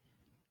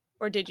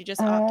 Or did you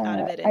just opt out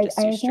of it and just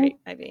do straight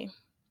IV?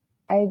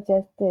 I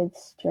just did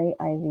straight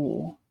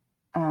IV.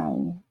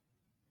 Well,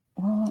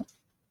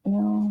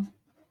 no,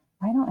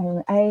 I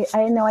don't.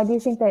 I know. I do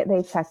think that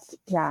they checked.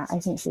 Yeah, I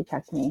think she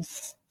checked me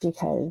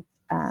because,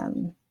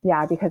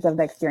 because of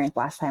the experience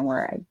last time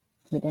where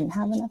we didn't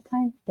have enough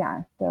time.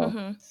 Yeah. So,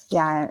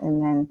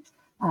 and then,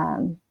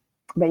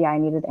 but I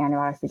needed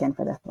antibiotics again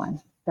for this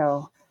one.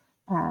 So,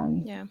 so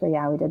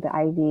we did the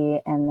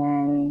IV, and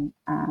then,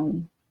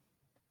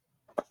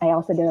 I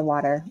also did the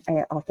water.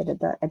 I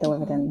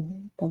delivered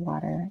in the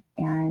water.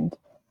 And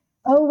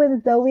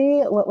with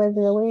Zoe, what was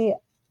really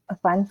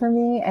fun for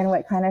me and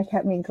what kind of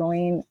kept me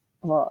going,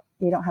 well,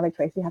 you don't have a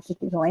choice, you have to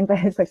keep going,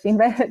 but pushing,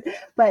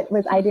 but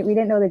we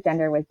didn't know the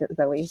gender was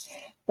Zoe.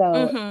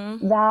 So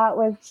that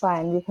was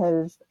fun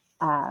because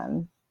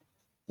I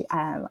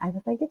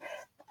was like,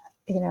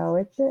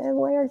 it's a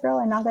boy or girl,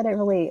 and not that it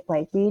really,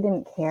 like, we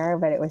didn't care,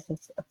 but it was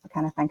just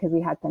kind of fun because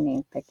we had some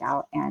names picked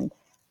out. And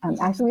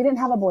actually, we didn't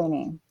have a boy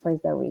name for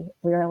Zoe.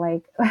 We were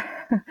like,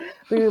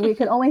 we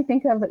could only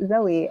think of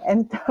Zoe,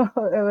 and so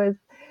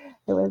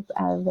it was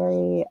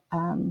very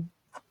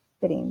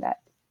fitting that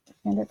she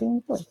ended up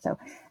being Zoe. So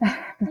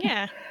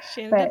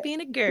she ended up being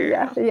a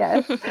girl.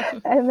 Yes.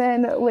 And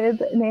then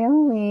with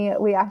Naomi,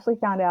 we actually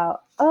found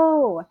out.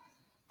 Oh,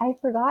 I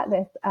forgot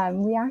this.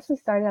 We actually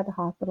started at the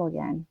hospital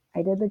again.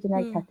 I did the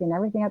genetic testing,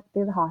 everything up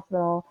through the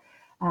hospital.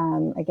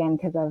 Again,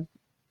 because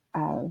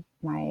of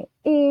my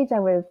age, I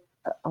was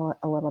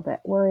a little bit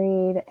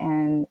worried.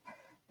 And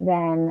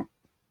then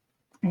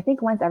I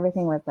think once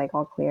everything was like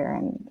all clear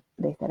and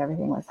they said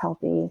everything was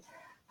healthy,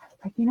 I was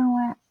like, you know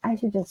what? I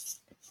should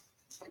just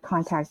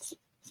contact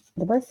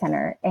the birth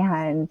center.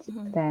 And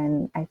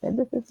then I said,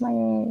 this is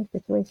my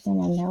situation.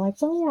 And they're like,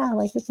 oh yeah,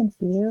 like we can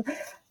see you.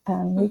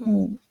 We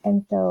can,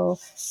 and so,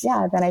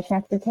 then I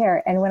transferred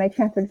care. And when I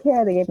transferred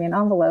care, they gave me an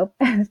envelope.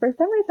 And for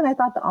some reason, I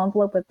thought the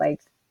envelope was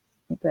like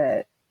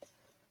the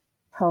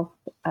health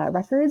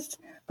records,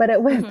 but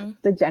it was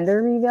the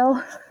gender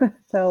reveal.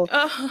 So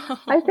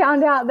I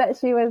found out that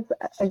she was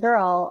a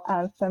girl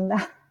from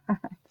that.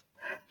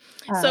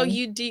 So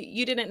you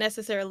didn't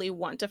necessarily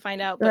want to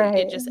find out, but right.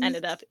 it just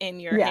ended up in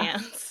your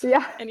hands.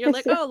 Yeah. And you're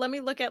like, oh, let me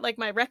look at like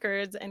my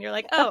records. And you're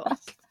like, oh.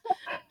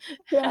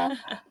 Yeah.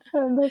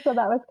 So that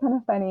was kind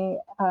of funny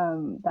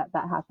that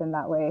happened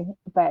that way.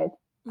 But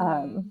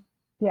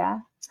yeah.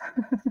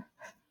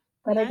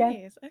 But nice. I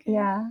guess, okay.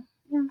 yeah,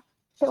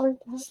 it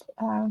worked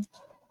out.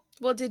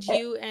 Well, did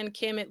you and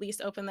Kim at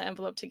least open the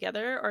envelope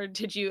together, or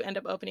did you end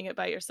up opening it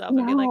by yourself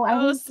and be like,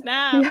 oh,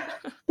 snap?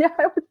 Yeah,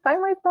 I was by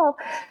myself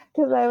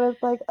because I was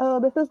like, oh,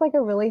 this is like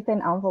a really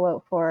thin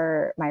envelope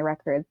for my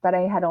records, but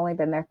I had only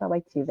been there for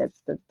like 2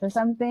 visits or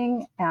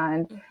something.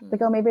 And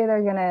like, oh, maybe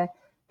they're going to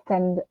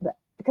send,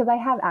 because I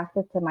have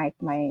access to my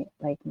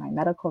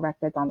medical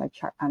records on the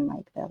chart, on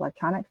like the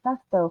electronic stuff.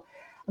 So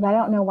I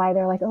don't know why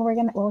they're like, oh,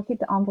 we'll keep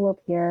the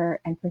envelope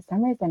here. And for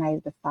some reason, I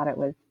just thought it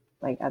was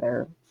like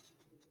other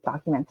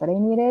documents that I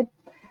needed,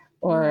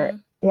 or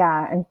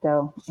and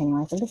so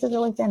anyway, so this is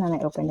really thin, and I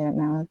opened it,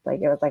 and I was like,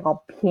 it was like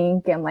all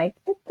pink and like,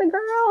 it's a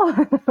girl.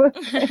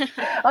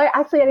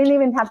 Actually, I didn't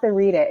even have to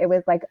read it. It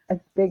was like a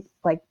big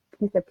like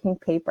piece of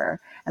pink paper,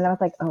 and I was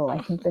like, oh,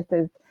 I think this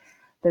is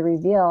the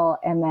reveal.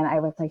 And then I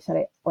was like, should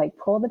I like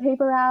pull the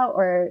paper out,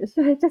 or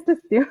should I just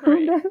assume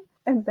this?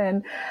 And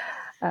then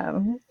I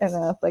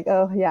was like,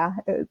 oh yeah,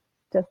 it was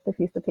just a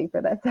piece of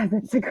paper that says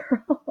it's a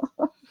girl.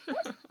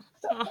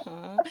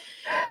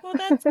 Well,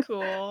 that's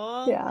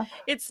cool. Yeah.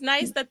 It's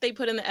nice that they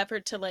put in the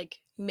effort to like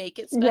make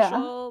it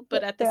special,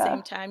 but at the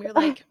same time you're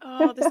like,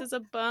 oh, this is a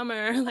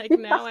bummer. Like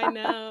now I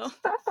know.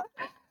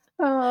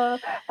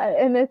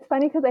 And it's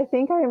funny because I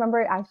think I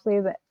remember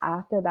actually that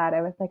after that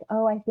I was like,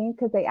 oh, I think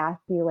because they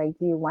asked you like,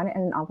 do you want it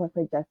in an envelope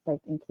for just like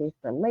in case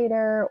for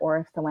later, or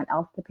if someone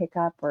else to pick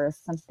up or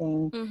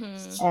something.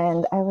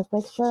 And I was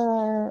like,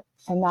 sure.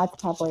 And that's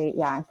probably,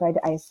 so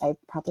I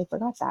probably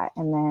forgot that.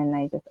 And then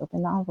I just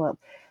opened the envelope.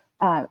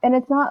 And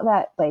it's not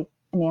that like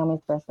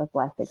Naomi's birth was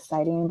less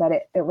exciting, but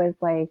it was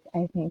like,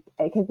 I think,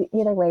 because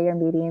either way you're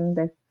meeting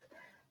this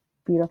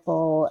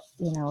beautiful,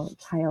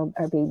 child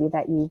or baby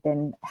that you've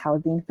been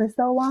housing for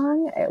so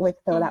long, it's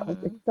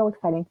so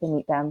exciting to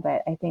meet them.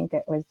 But I think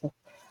it was just,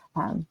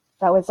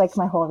 that was like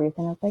my whole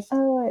reason. I was like,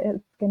 oh,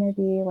 it's going to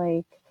be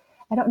like,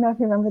 I don't know if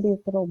you remember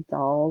these little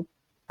dolls.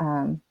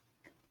 I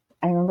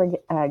remember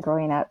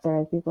growing up, there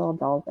was these little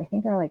dolls, I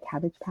think they're like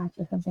Cabbage Patch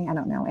or something, I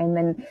don't know. And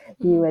then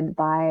you would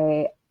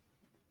buy,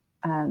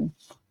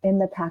 in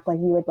the pack, like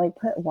you would like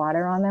put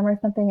water on them or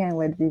something and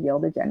would reveal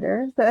the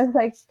gender. So it's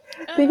like,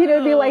 thinking it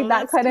would be like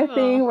that kind of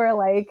thing where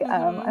like,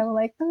 I'm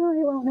like, oh,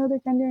 I won't know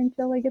the gender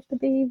until I get the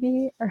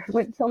baby, or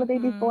until the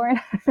baby's born.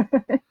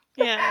 But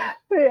yeah,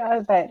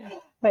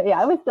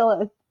 it was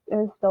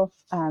still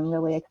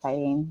really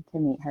exciting to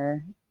meet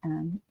her,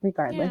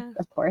 regardless,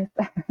 of course.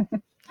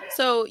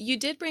 So you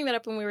did bring that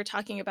up when we were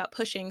talking about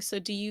pushing. So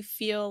do you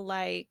feel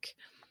like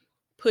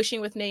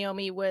pushing with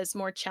Naomi was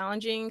more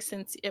challenging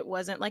since it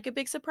wasn't like a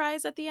big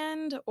surprise at the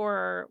end,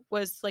 or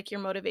was like your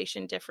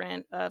motivation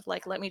different of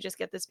like, let me just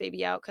get this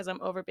baby out because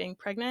I'm over being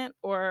pregnant,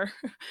 or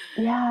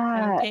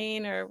I'm in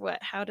pain, or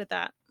what? How did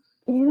that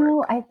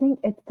work? I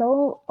think it's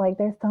so like,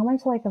 there's so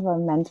much like of a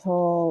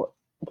mental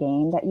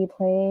game that you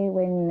play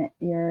when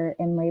you're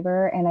in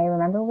labor. And I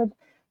remember with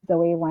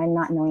Zoe, one,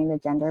 not knowing the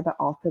gender, but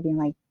also being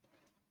like,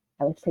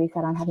 I was pretty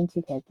set on having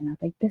 2 kids, and I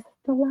was like, this is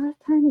the last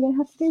time I'm gonna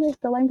have to do this,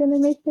 so I'm gonna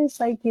make this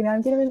like,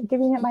 I'm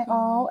giving it my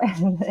all.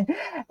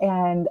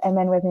 And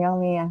then with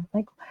Naomi, I was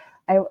like,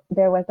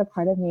 there was a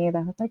part of me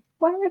that was like,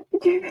 why am I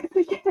doing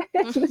this again?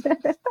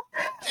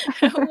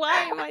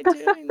 Why am I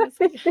doing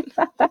this again?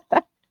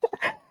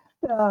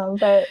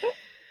 But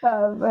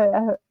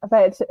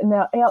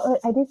no,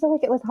 I do feel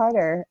like it was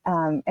harder,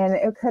 and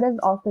it could have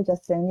also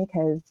just been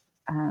because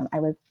I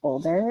was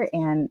older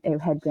and it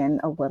had been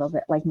a little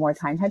bit like more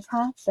time had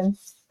passed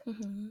since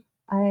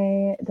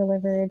I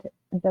delivered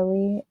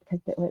Zoe,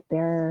 because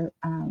they're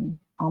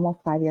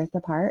almost 5 years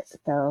apart.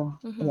 So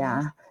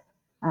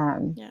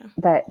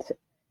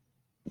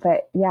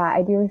but yeah,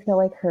 I do feel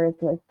like hers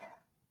was,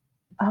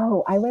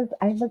 I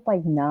was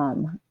like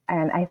numb,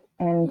 and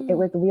it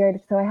was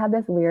weird. So I had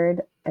this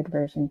weird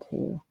aversion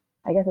to,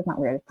 I guess it's not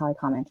weird, it's probably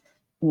common,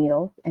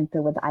 needles. And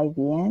so with the IV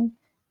in,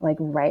 like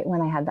right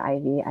when I had the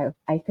IV,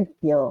 I could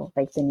feel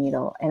like the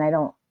needle, and I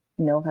don't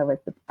know if I was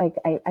like,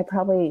 I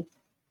probably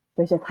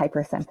was just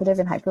hypersensitive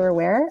and hyper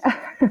aware.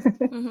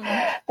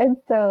 And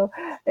so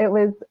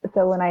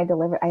when I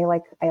delivered, I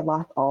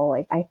lost all,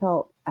 like I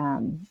felt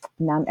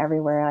numb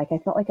everywhere. Like I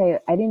felt like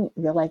I didn't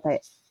realize I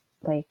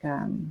think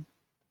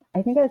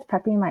I was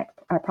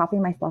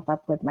propping myself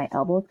up with my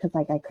elbows, because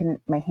like I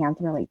couldn't, my hands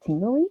were like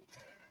tingly.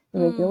 It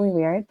was really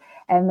weird.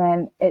 And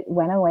then it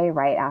went away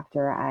right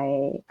after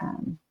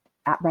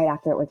right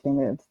after it was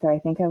removed. So I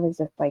think I was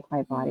just like,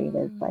 my body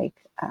was like,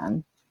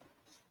 I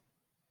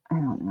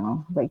don't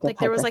know, like just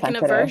there was like an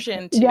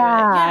aversion to it.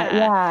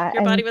 Yeah.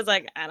 Your body was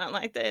like, I don't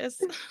like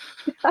this.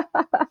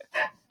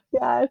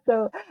 Yeah.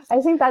 So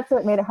I think that's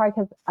what made it hard,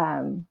 because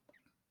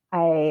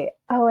and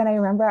I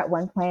remember at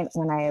one point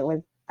when I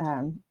was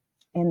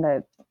in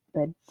the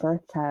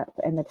birth tub,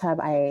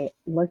 I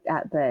looked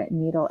at the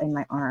needle in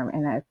my arm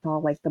and I saw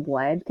like the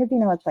blood, because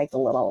it's like a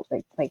little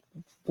like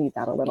bleeds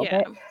out a little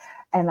Yeah. bit.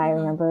 And I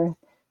remember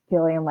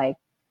feeling like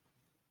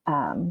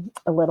a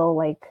little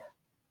like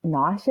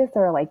nauseous,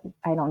 or like,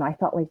 I don't know, I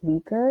felt like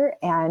weaker,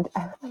 and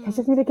I was like, I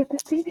just need to get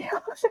this baby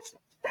out.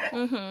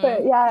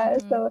 But yeah,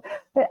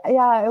 but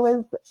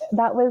yeah,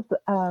 that was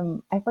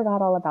I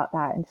forgot all about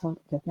that until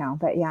just now.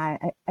 But yeah,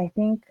 I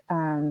think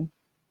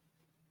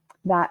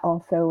that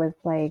also was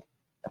like,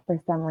 for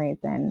some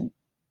reason,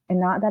 and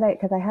not that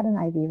because I had an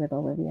IV with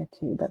Olivia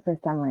too, but for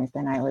some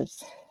reason I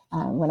was,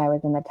 when I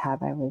was in the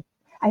tub,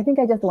 I think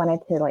I just wanted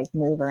to like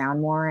move around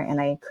more,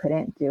 and I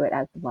couldn't do it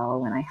as well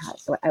when I had.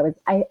 So I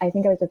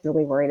think I was just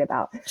really worried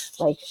about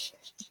like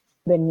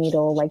the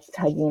needle like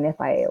tugging if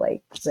I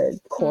like the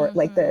cord,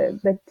 like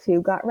the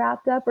tube got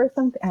wrapped up or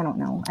something. I don't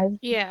know. I was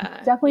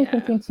definitely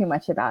thinking too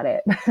much about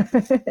it.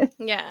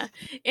 Yeah.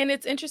 And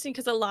it's interesting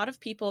because a lot of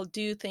people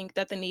do think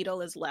that the needle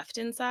is left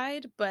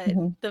inside, but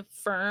the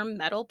firm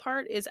metal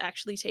part is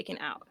actually taken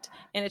out,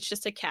 and it's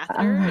just a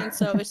catheter. And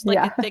so it's like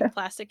a thick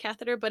plastic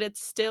catheter, but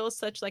it's still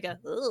such like a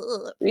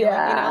feeling,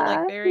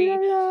 like very,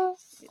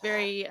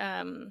 very,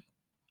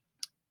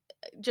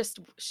 just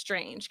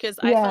strange, because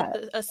I felt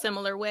a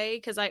similar way,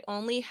 because I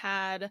only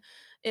had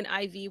an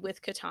IV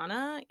with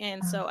Katana,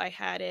 and so I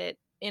had it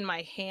in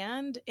my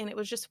hand, and it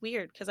was just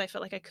weird because I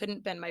felt like I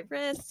couldn't bend my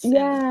wrists.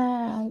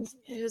 And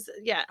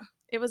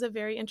it was a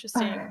very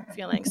interesting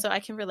feeling, so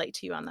I can relate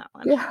to you on that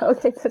one.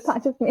 Okay, so it's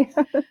not just me.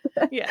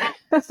 Yeah.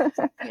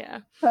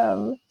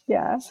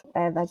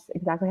 And that's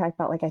exactly how I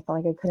felt like. I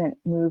couldn't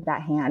move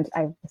that hand.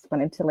 I just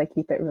wanted to like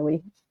keep it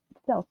really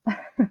still.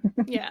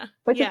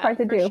 Which is hard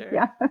to do.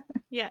 Sure.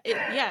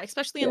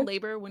 Especially in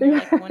labor, when you're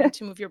like wanting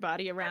to move your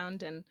body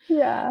around. And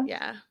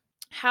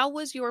how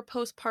was your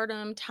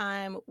postpartum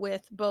time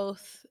with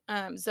both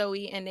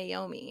Zoe and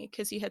Naomi?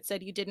 Because you had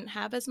said you didn't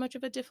have as much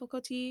of a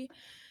difficulty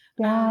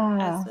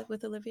as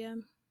with Olivia.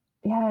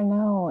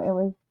 No,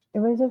 it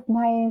was just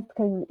nice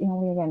because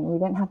we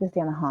didn't have to stay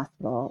in the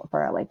hospital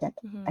for like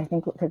I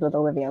think because with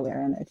Olivia we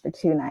were in there for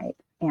 2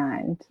 nights,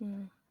 and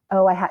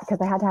I had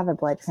to have a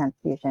blood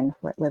transfusion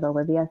with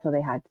Olivia, so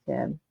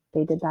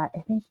they did that,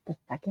 I think, the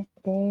second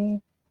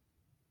day,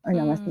 or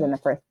no, must have been the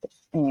first day.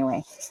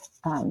 Anyway,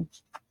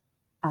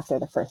 after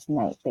the first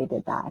night they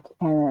did that,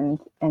 and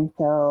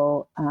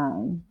so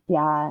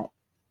the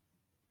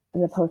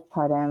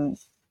postpartum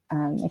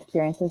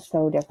experience is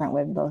so different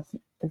with both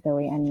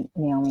Zoe and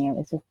Naomi. It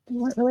was just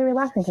really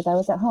relaxing because I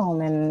was at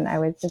home and I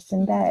was just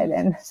in bed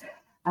and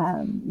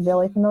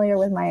really familiar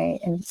with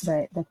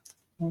the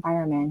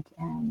environment,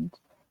 and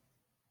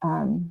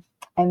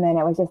then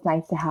it was just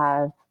nice to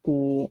have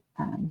the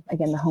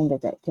again the home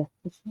visit, just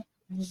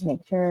to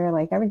make sure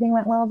like everything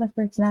went well the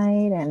first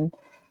night, and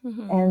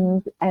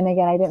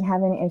again I didn't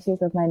have any issues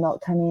with my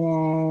milk coming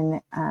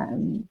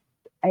in.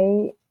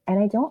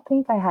 I don't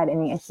think I had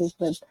any issues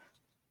with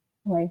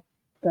like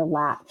the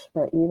latch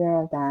for either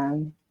of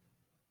them.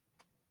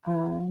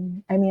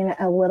 I mean,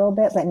 a little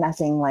bit, but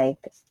nothing like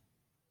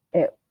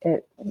it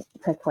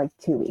took like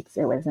 2 weeks.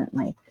 It wasn't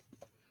like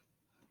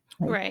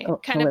right,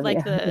 kind of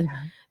like the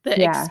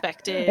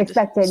expected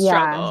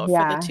struggle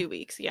for the 2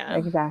 weeks.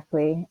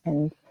 Exactly.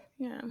 And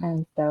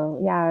so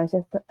it was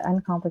just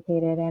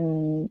uncomplicated,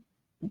 and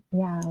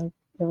it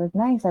was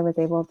nice. I was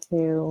able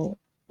to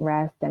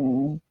rest,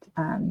 and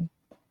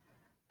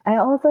I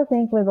also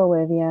think with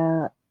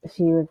Olivia,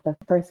 she was the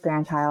first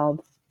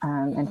grandchild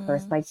and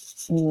first like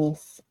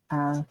niece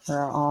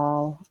for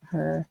all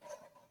her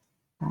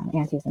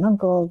aunties and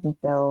uncles, and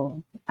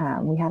so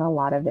we had a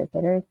lot of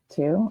visitors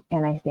too.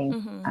 And I think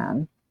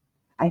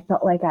I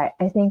felt like I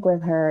think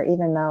with her,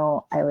 even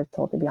though I was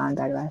told to be on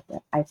bed rest,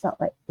 I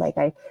felt like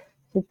I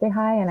should say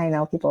hi. And I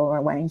know people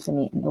were wanting to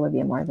meet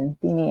Olivia more than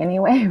see me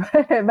anyway,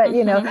 but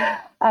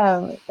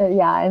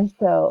and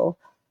so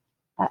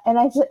and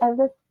I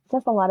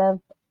just a lot of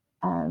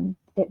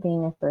it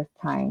being a first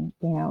time,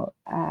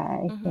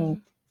 I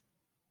think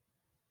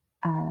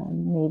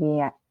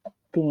maybe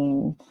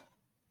being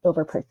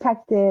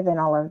overprotective and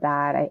all of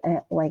that.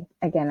 I like,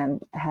 again,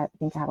 I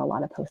think I had a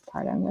lot of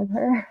postpartum with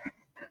her.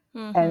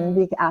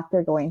 And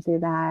after going through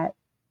that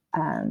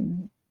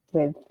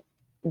with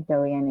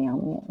Zoe and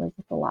Naomi, it was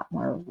just a lot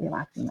more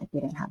relaxing. Like, we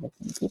didn't have as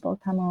many people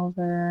come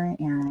over,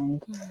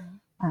 and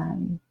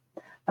and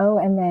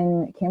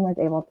then Kim was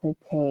able to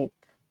take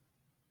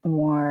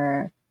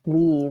more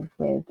leave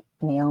with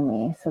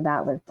Naomi, so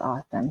that was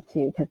awesome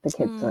too, because the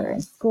kids were in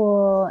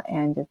school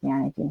and just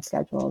managing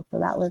schedules. So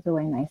that was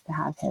really nice to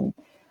have him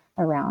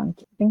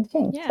around. Things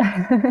changed.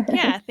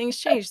 Things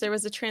changed. There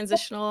was a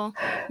transitional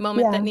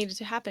moment that needed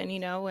to happen,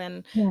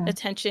 and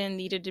attention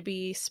needed to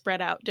be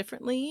spread out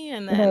differently,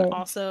 and then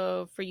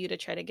also for you to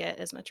try to get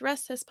as much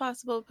rest as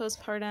possible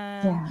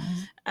postpartum.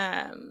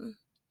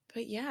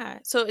 But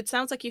so it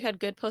sounds like you had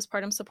good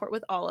postpartum support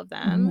with all of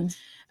them.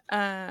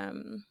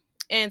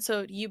 And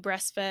so you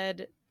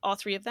breastfed all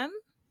 3 of them?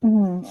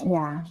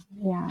 Yeah.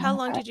 How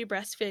long did you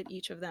breastfeed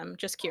each of them?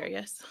 Just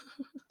curious.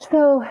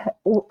 So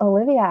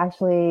Olivia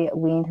actually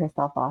weaned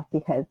herself off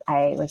because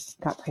I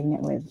got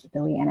pregnant with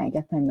Zoe, and I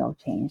guess my milk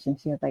changed, and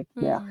she was like,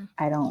 "Yeah, Mm.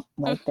 I don't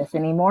like this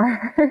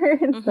anymore."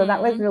 And so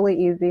that was Mm-hmm. really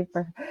easy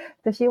for her.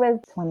 So she was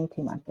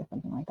 22 months or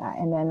something like that,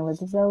 and then with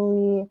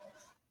Zoe,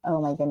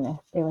 oh my goodness,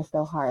 it was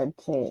so hard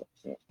to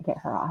get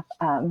her off.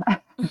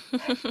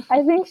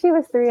 I think she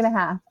was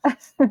 3.5.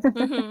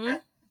 Mm-hmm.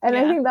 And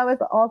I Yeah. think that was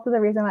also the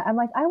reason why I'm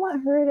like, I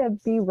want her to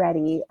be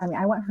ready. I mean,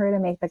 I want her to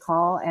make the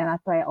call. And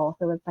that's why I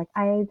also was like,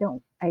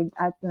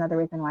 that's another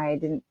reason why I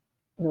didn't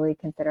really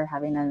consider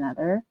having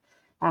another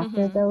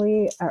after Mm-hmm.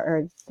 Zoe,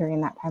 or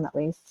during that time at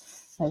least,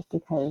 was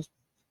because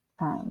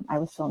I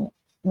was still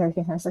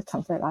nursing her for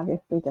comfort,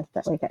 obviously, just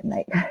at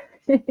night.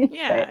 But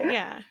Yeah.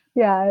 Yeah.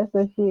 yeah,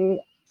 so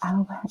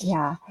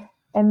yeah.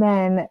 And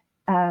then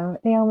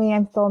Naomi,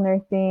 I'm still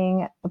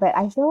nursing, but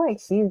I feel like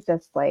she's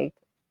just like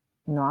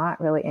not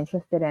really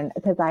interested in,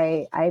 because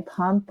I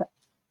pump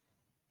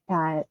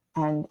at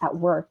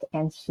work,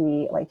 and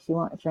she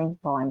won't drink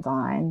while I'm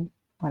gone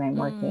when I'm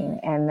working, Mm.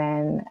 and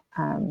then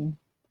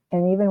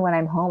and even when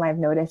I'm home, I've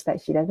noticed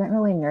that she doesn't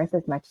really nurse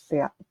as much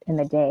throughout in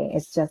the day.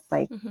 It's just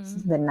like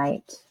Mm-hmm. the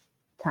night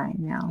time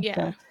now. Yeah.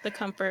 So The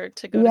comfort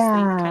to go to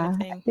sleep kind of yeah,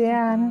 thing.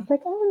 yeah, and I Mm-hmm. was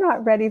like, I'm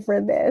not ready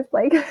for this.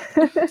 Like,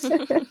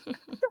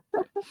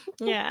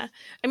 Yeah.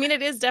 I mean,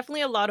 it is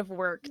definitely a lot of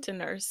work to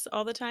nurse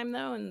all the time,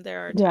 though. And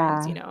there are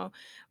times, yeah,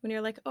 when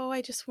you're like, oh,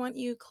 I just want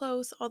you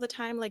close all the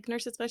time, like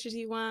nurse as much as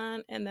you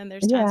want. And then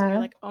there's times when you're yeah.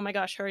 like, oh my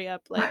gosh, hurry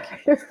up. Like,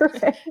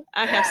 Right.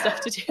 I have stuff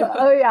to do.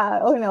 Oh yeah.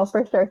 Oh no,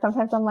 for sure.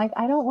 Sometimes I'm like,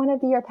 I don't want to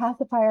be your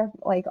pacifier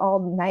like all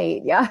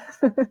night. Yeah.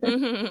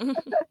 Hmm.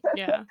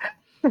 Yeah.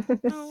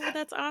 Oh,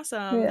 that's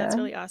awesome. That's Yeah.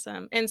 really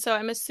awesome. And so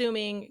I'm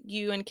assuming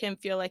you and Kim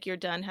feel like you're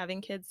done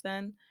having kids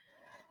then.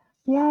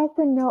 Yes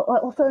and no.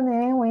 Also,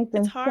 Naomi's It's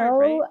been hard,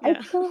 right? Yeah.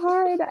 it's so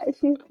hard.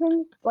 She's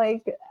been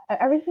like,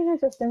 everything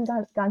has just been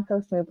gone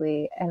so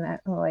smoothly, and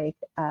like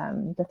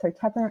just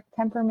her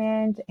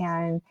temperament,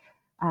 and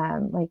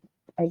like,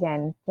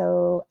 again,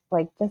 so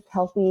like just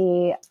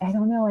healthy. I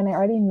don't know, and I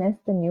already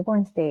missed the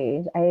newborn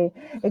stage.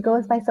 It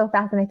goes by Hmm. so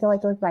fast, and I feel like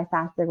it goes by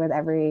faster with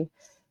every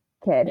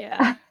kid.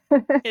 Yeah,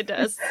 it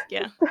does.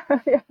 Yeah.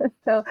 Yeah,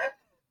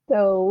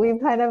 so we've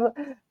kind of,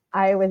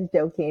 I was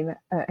joking.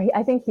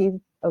 I think he's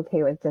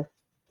okay with just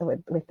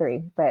with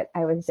three, but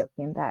I was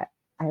joking that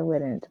I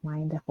wouldn't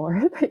mind a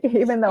fourth,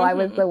 even though I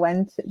was Hmm. the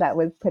one that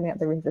was putting up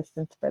the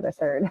resistance for the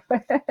third.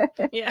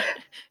 Yeah.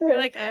 You're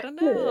like, I don't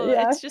know.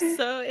 Yeah. It's just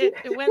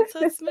it went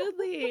so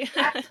smoothly.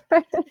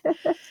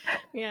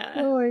 Yeah.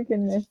 Oh my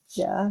goodness.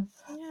 Yeah.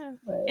 Yeah.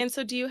 But And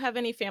so do you have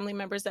any family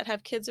members that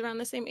have kids around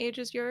the same age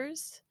as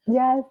yours?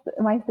 yes,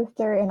 my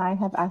sister and I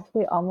have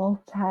actually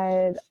almost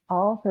had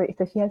all three.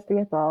 So she has three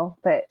as well,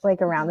 but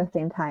like around Hmm. the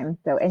same time.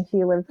 So, and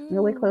she lives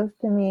really Mm. close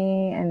to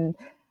me, and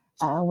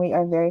we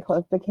are very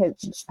close.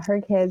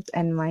 Her kids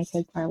and my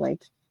kids are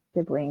like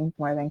siblings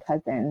more than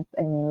cousins.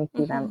 I mean, we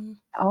see them, Hmm.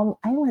 I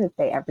want to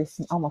say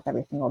almost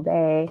every single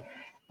day.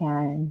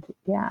 And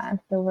yeah,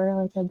 so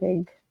we're like a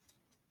big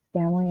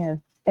family of,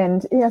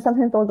 and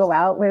sometimes we'll go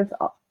out with,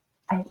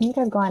 I think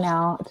I've gone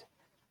out,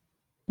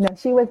 no,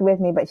 she was with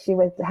me, but she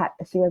was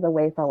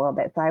away for a little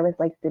bit. So I was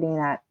like sitting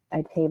at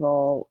a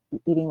table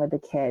eating with the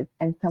kids,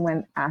 and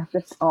someone asked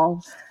if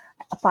all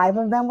five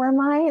of them were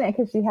mine,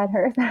 because she had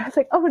hers. And I was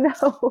like, oh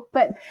no.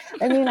 But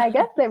I mean, I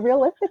guess that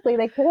realistically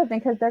they could have been,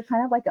 because they're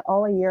kind of like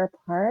all a year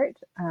apart,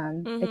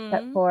 Hmm.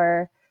 except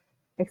for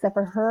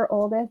her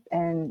oldest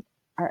and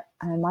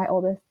my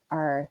oldest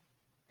are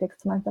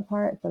 6 months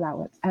apart. So that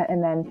was,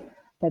 and then,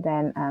 but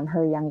then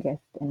her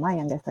youngest and my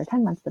youngest are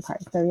 10 months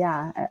apart. So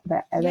yeah,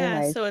 but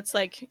Yeah, otherwise so it's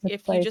like it's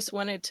if you like, just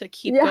wanted to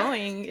keep yeah,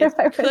 going, it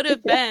could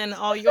have yeah, been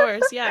all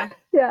yours. Yeah.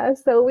 yeah.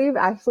 So we've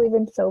actually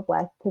been so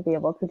blessed to be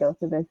able to go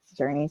through this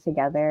journey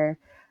together,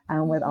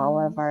 with all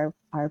of Hmm.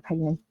 our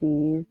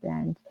pregnancies,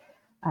 and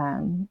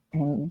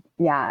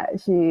yeah,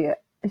 she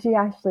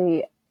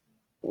actually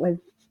was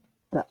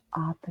the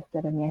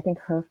opposite of me. I think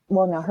her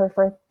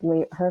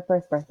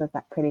first birth was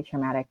pretty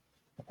traumatic,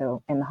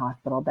 so in the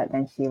hospital. But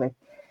then she was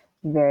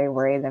very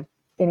worried of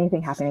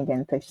anything happening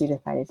again, so she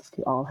decided to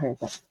do all hers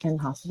in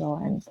the hospital.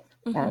 And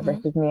Hmm.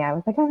 versus me, I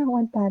was like, I don't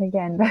want that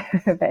again.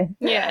 but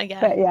Yeah,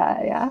 yeah. but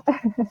yeah, yeah,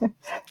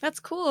 That's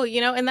cool,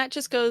 and that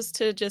just goes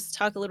to just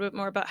talk a little bit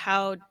more about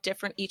how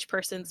different each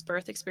person's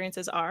birth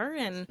experiences are.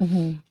 And,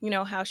 hmm,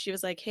 how she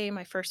was like, hey,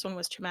 my first one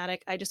was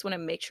traumatic. I just want to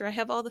make sure I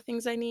have all the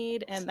things I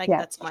need. And like, yes,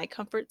 that's my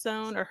comfort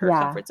zone or her yeah,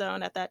 comfort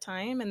zone at that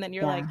time. And then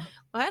you're like, yeah.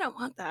 well, I don't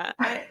want that.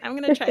 I'm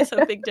going to try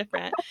something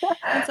different.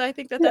 And so I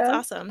think that that's Yeah.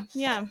 awesome.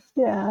 Yeah.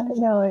 Yeah,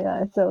 no,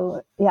 yeah.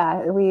 So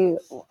yeah, we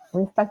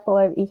respectful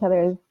of each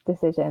other's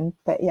decisions,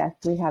 but yes,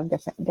 we had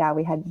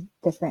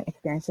different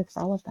experiences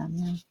for all of them.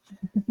 Yeah.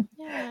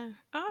 Yeah,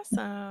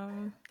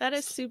 awesome. That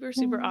is super,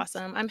 super Yeah.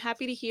 awesome. I'm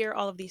happy to hear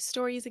all of these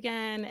stories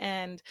again.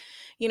 And,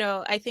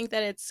 I think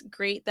that it's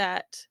great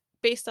that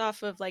based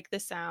off of like the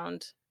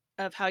sound,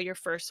 of how your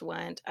first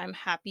went. I'm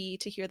happy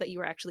to hear that you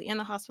were actually in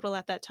the hospital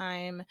at that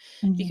time,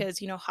 because,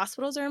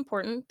 hospitals are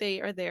important. They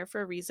are there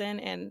for a reason.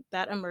 And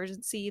that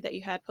emergency that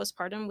you had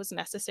postpartum was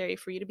necessary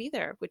for you to be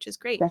there, which is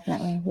great.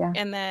 Definitely. Yeah.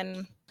 And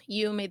then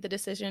you made the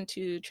decision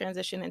to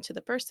transition into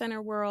the birth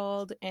center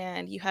world,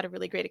 and you had a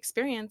really great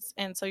experience.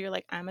 And so you're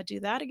like, I'm gonna do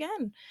that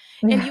again.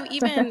 And you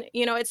even,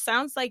 it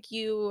sounds like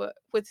you,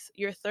 with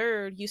your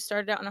third, you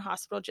started out in a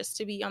hospital just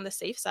to be on the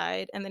safe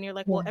side. And then you're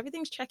like, well,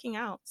 everything's checking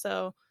out,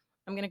 so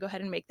I'm going to go ahead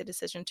and make the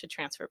decision to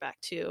transfer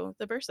back to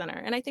the birth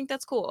center. And I think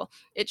that's cool.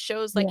 It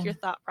shows like your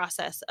thought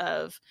process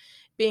of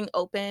being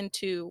open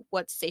to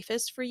what's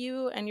safest for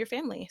you and your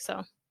family.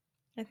 So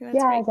I think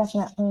that's great.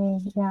 Definitely.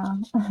 Yeah.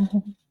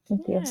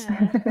 Thank you.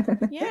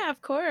 Yeah,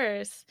 of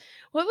course.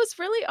 Well, it was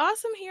really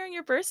awesome hearing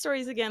your birth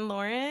stories again,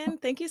 Lauren.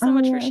 Thank you so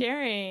much for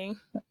sharing.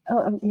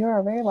 Oh,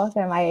 you're very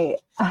welcome. I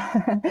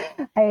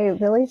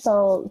really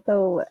feel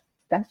so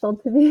special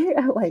to be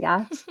like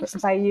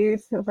asked by you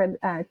to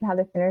have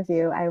this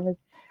interview. I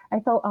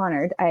felt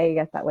honored. I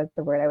guess that was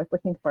the word I was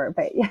looking for.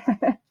 But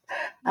and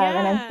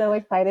I'm so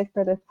excited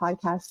for this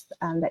podcast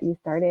that you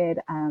started.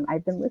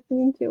 I've been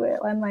listening to it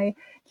on my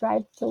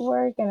drives to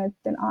work, and it's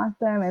been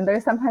awesome. And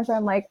there's sometimes where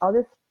I'm like, I'll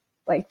just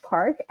like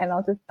park, and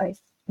I'll just like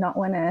not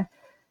want to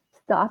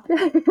stop.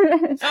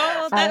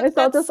 Oh,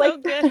 that's so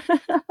good.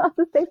 I'll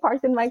just stay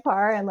parked in my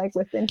car and like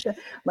listen to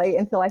like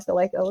until I feel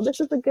like, oh,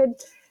 this is a good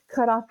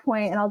cutoff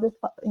point, and I'll just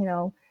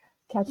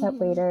catch up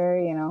later.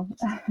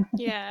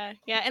 Yeah.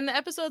 And the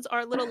episodes are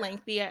a little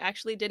lengthy. I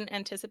actually didn't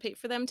anticipate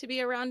for them to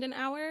be around an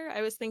hour.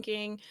 I was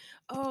thinking,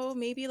 oh,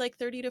 maybe like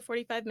 30 to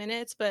 45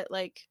 minutes, but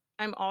like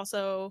I'm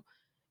also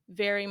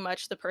very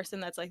much the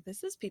person that's like,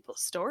 this is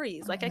people's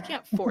stories. Like I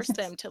can't force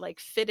them to like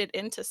fit it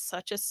into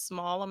such a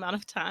small amount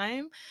of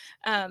time.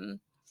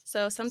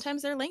 So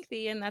sometimes they're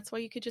lengthy, and that's why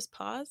you could just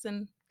pause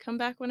and come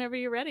back whenever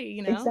you're ready,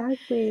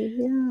 Exactly.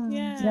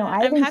 Yeah. No,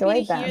 I'm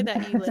happy to hear them.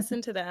 that you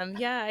listen to them.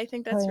 Yeah, I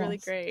think that's really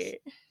great.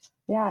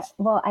 Yeah.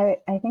 Well, I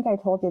think I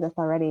told you this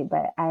already,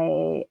 but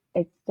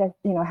it's just,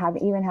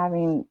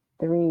 having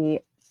 3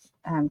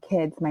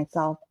 kids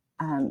myself,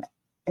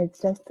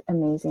 it's just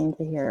amazing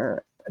to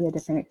hear the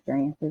different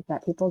experiences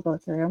that people go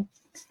through.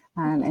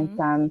 And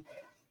some,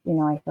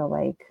 I feel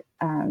like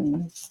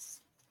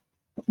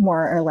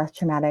more or less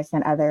traumatic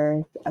than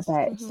others,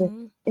 but just,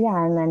 and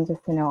then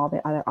just to know all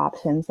the other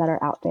options that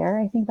are out there.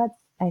 I think that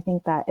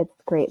it's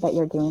great that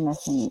you're doing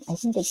this, and I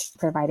think it's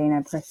providing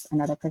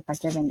another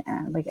perspective and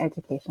like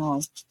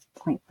educational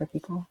point for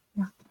people.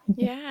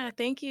 Yeah,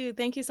 thank you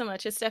so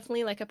much. It's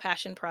definitely like a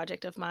passion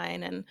project of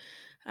mine, and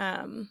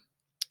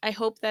I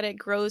hope that it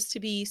grows to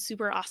be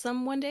super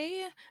awesome one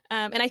day.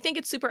 And I think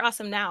it's super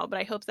awesome now, but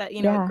I hope that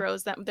it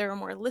grows, that there are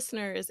more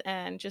listeners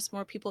and just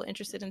more people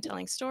interested in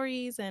telling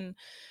stories and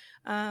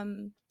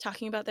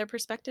talking about their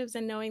perspectives,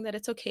 and knowing that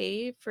it's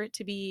okay for it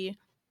to be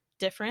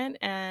different,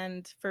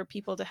 and for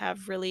people to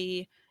have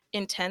really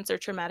intense or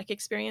traumatic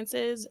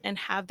experiences and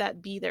have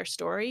that be their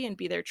story and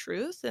be their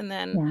truth, and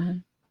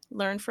then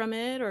learn from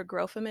it or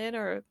grow from it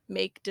or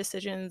make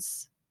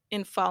decisions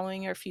in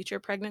following or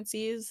future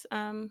pregnancies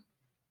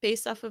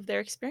based off of their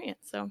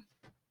experience. So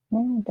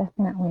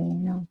definitely.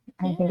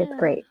 I think it's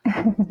great.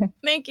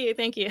 Thank you.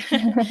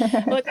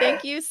 Well,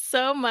 thank you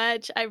so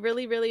much. I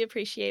really, really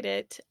appreciate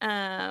it.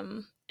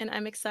 And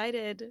I'm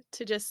excited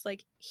to just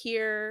like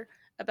hear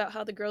about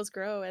how the girls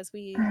grow as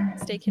we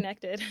stay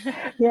connected.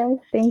 Yes,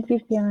 thank you,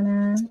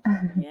 Fiona.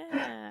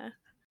 Yeah.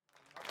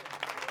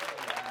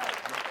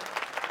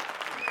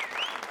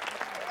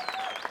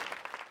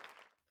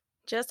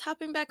 Just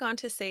hopping back on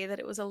to say that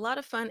it was a lot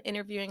of fun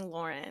interviewing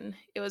Lauren.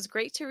 It was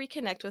great to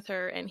reconnect with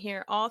her and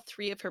hear all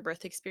 3 of her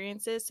birth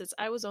experiences, since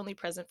I was only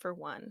present for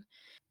one.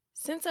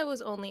 Since I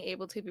was only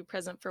able to be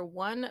present for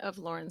one of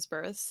Lauren's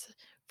births,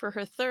 for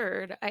her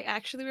third, I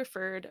actually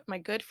referred my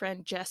good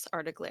friend Jess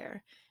Artiglaire.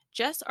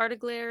 Jess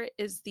Artiglaire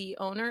is the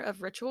owner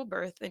of Ritual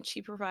Birth, and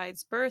she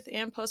provides birth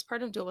and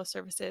postpartum doula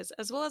services,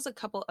 as well as a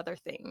couple other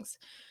things.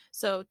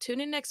 So tune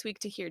in next week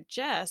to hear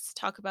Jess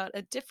talk about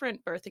a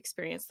different birth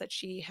experience that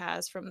she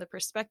has from the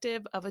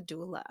perspective of a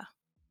doula.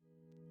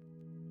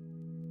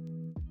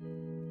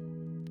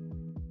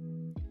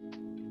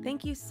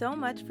 Thank you so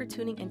much for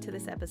tuning into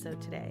this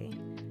episode today.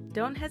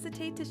 Don't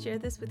hesitate to share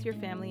this with your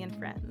family and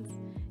friends.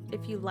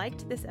 If you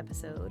liked this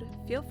episode,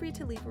 feel free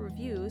to leave a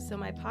review so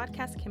my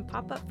podcast can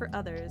pop up for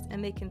others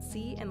and they can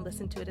see and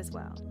listen to it as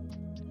well.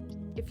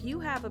 If you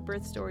have a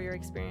birth story or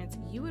experience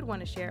you would want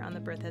to share on the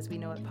Birth As We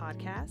Know It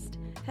podcast,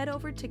 head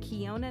over to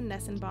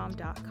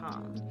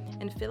KionaNessenbaum.com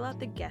and fill out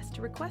the guest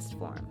request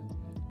form.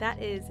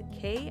 That is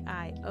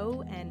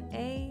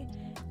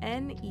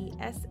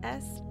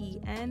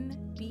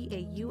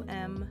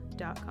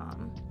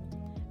KionaNessenbaum.com.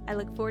 I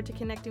look forward to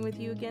connecting with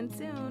you again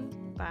soon.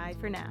 Bye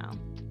for now.